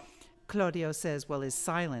 Yep. Claudio says, well, his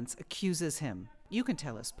silence accuses him. You can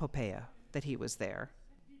tell us, Poppaea, that he was there.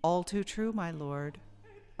 All too true, my lord.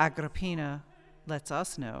 Agrippina lets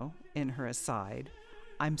us know, in her aside,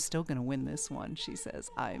 I'm still going to win this one, she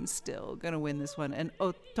says. I'm still going to win this one. And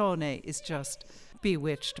Ottone is just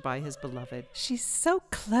bewitched by his beloved. She's so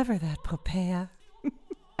clever, that Poppaea.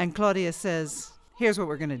 And Claudius says, here's what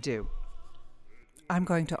we're going to do. I'm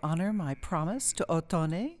going to honor my promise to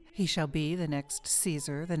Ottone. He shall be the next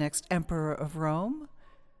Caesar, the next emperor of Rome.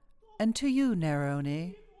 And to you,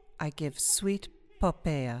 Nerone, I give sweet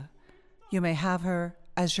Poppaea. You may have her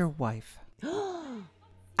as your wife.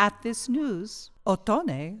 At this news,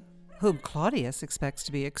 Ottone, whom Claudius expects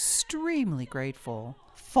to be extremely grateful,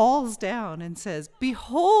 falls down and says,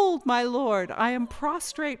 Behold, my lord, I am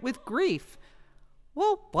prostrate with grief.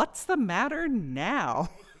 Well, what's the matter now?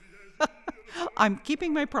 I'm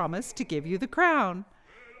keeping my promise to give you the crown.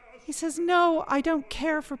 He says, No, I don't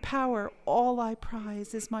care for power. All I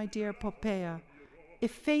prize is my dear Poppaea.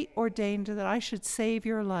 If fate ordained that I should save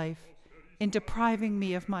your life, in depriving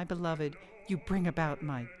me of my beloved, you bring about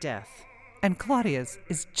my death. And Claudius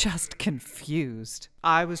is just confused.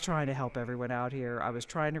 I was trying to help everyone out here. I was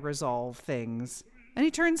trying to resolve things. And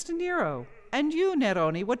he turns to Nero. And you,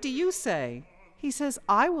 Nerone, what do you say? He says,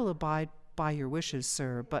 I will abide by your wishes,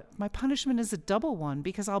 sir, but my punishment is a double one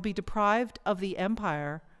because I'll be deprived of the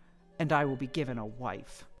empire and I will be given a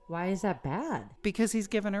wife. Why is that bad? Because he's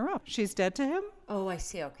given her up. She's dead to him? Oh, I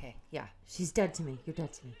see. Okay. Yeah. She's dead to me. You're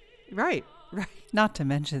dead to me. Right. Not to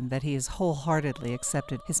mention that he has wholeheartedly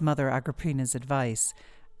accepted his mother Agrippina's advice,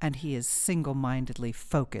 and he is single-mindedly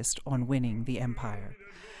focused on winning the empire.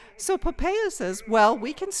 So Poppaea says, well,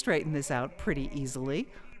 we can straighten this out pretty easily.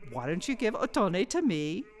 Why don't you give Ottone to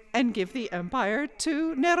me and give the empire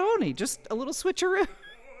to Nerone? Just a little switcheroo.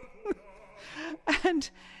 And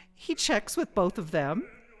he checks with both of them,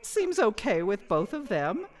 seems okay with both of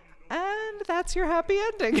them, and that's your happy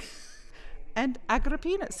ending. And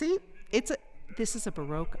Agrippina, see, this is a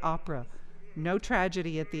Baroque opera. No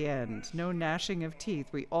tragedy at the end, no gnashing of teeth.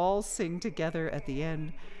 We all sing together at the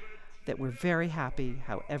end that we're very happy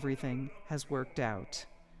how everything has worked out.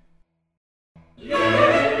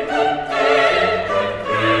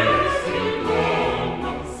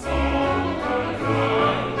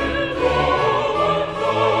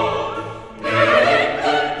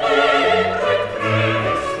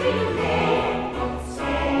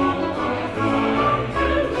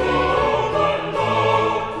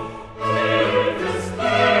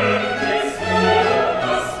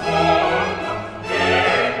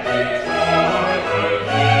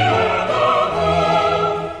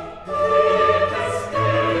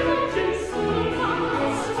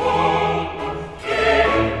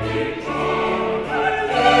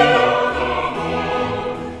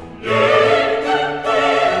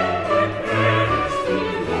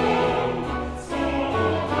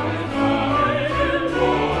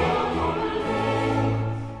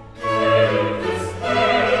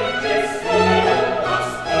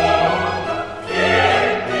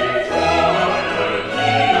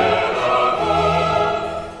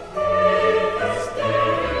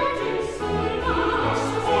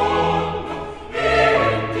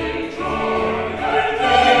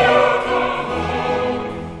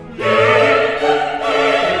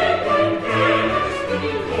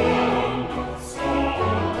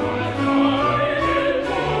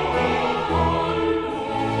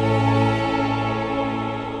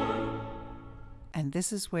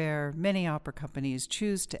 This is where many opera companies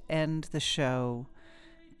choose to end the show,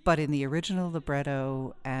 but in the original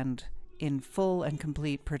libretto and in full and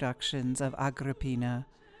complete productions of Agrippina,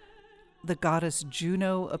 the goddess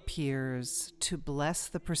Juno appears to bless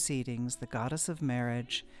the proceedings, the goddess of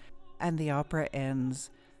marriage, and the opera ends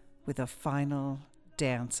with a final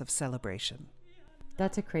dance of celebration.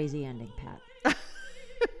 That's a crazy ending, Pat.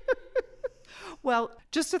 Well,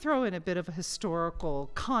 just to throw in a bit of a historical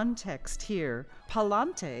context here,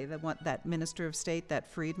 Palante, that minister of state, that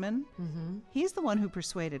freedman, he's the one who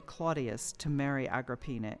persuaded Claudius to marry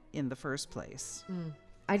Agrippina in the first place.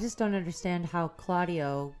 I just don't understand how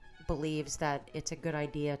Claudio believes that it's a good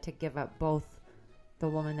idea to give up both the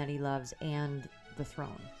woman that he loves and the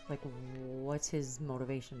throne. Like, what's his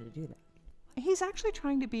motivation to do that? He's actually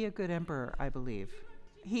trying to be a good emperor, I believe.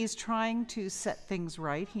 He's trying to set things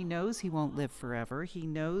right. He knows he won't live forever. He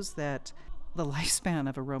knows that the lifespan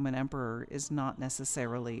of a Roman emperor is not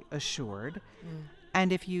necessarily assured.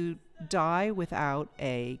 And if you die without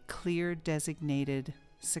a clear designated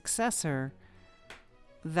successor,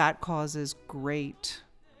 that causes great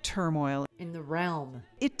turmoil in the realm.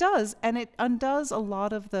 It does, and it undoes a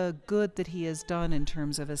lot of the good that he has done in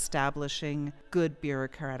terms of establishing good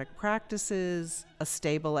bureaucratic practices, a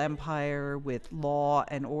stable empire with law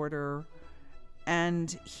and order.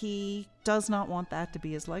 And he does not want that to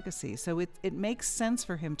be his legacy. So it makes sense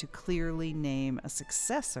for him to clearly name a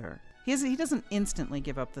successor. He doesn't instantly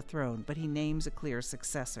give up the throne, but he names a clear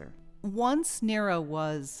successor. Once Nero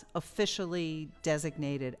was officially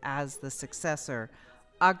designated as the successor,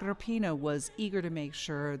 Agrippina was eager to make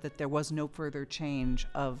sure that there was no further change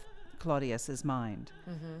of Claudius's mind.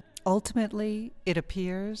 Mm-hmm. Ultimately, it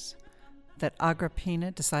appears that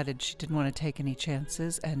Agrippina decided she didn't want to take any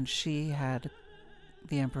chances, and she had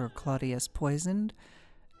the Emperor Claudius poisoned,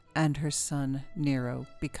 and her son Nero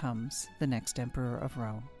becomes the next emperor of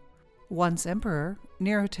Rome. Once emperor,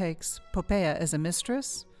 Nero takes Poppaea as a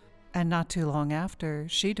mistress, and not too long after,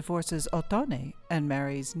 she divorces Ottone and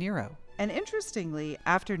marries Nero. And interestingly,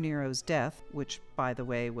 after Nero's death, which, by the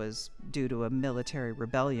way, was due to a military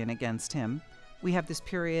rebellion against him, we have this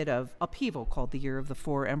period of upheaval called the Year of the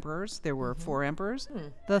Four Emperors. There were 4 emperors,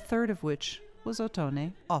 the third of which was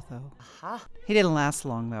Ottone, Otho. Aha. He didn't last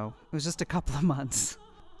long, though. It was just a couple of months,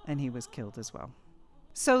 and he was killed as well.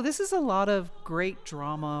 So this is a lot of great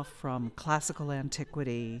drama from classical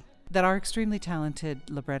antiquity that our extremely talented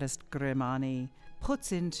librettist Grimani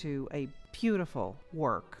puts into a beautiful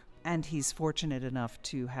work. And he's fortunate enough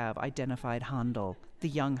to have identified Handel, the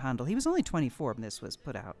young Handel. He was only 24 when this was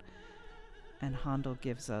put out. And Handel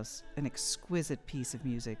gives us an exquisite piece of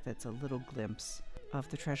music that's a little glimpse of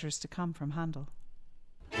the treasures to come from Handel.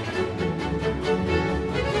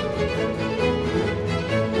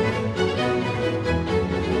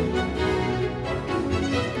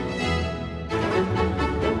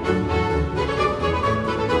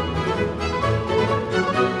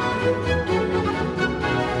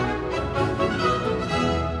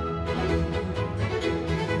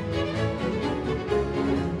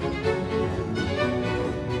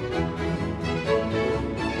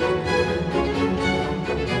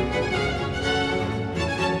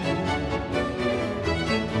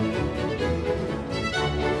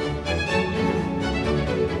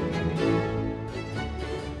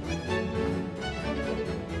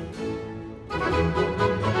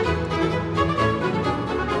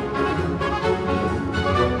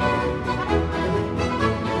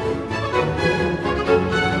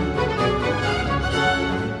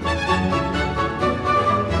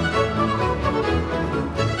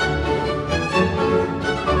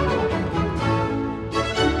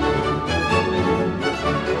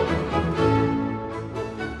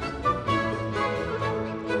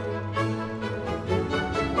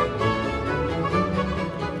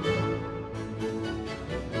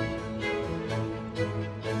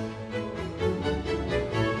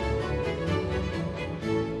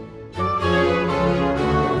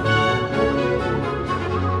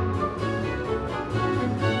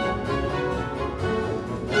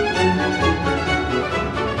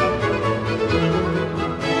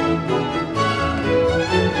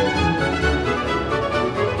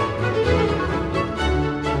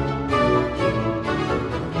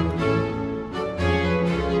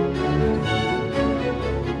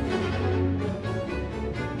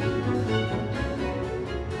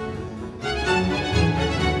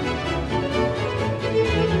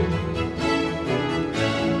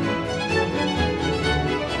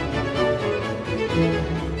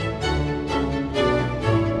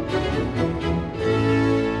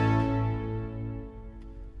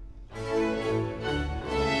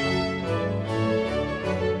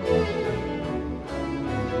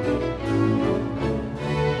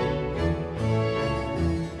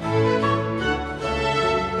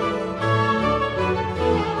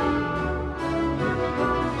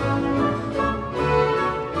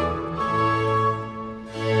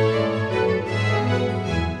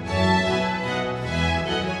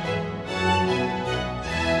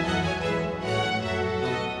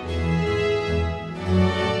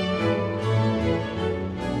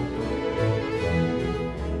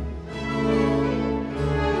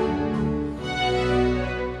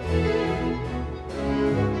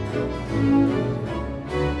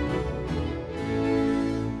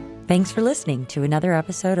 Thanks for listening to another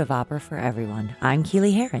episode of Opera for Everyone. I'm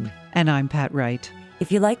Keely Heron. And I'm Pat Wright.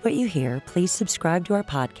 If you like what you hear, please subscribe to our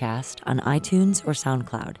podcast on iTunes or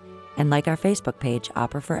SoundCloud, and like our Facebook page,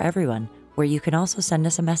 Opera for Everyone, where you can also send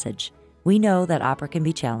us a message. We know that opera can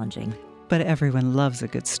be challenging, but everyone loves a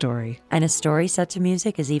good story. And a story set to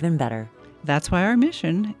music is even better. That's why our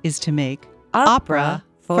mission is to make opera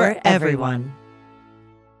for everyone.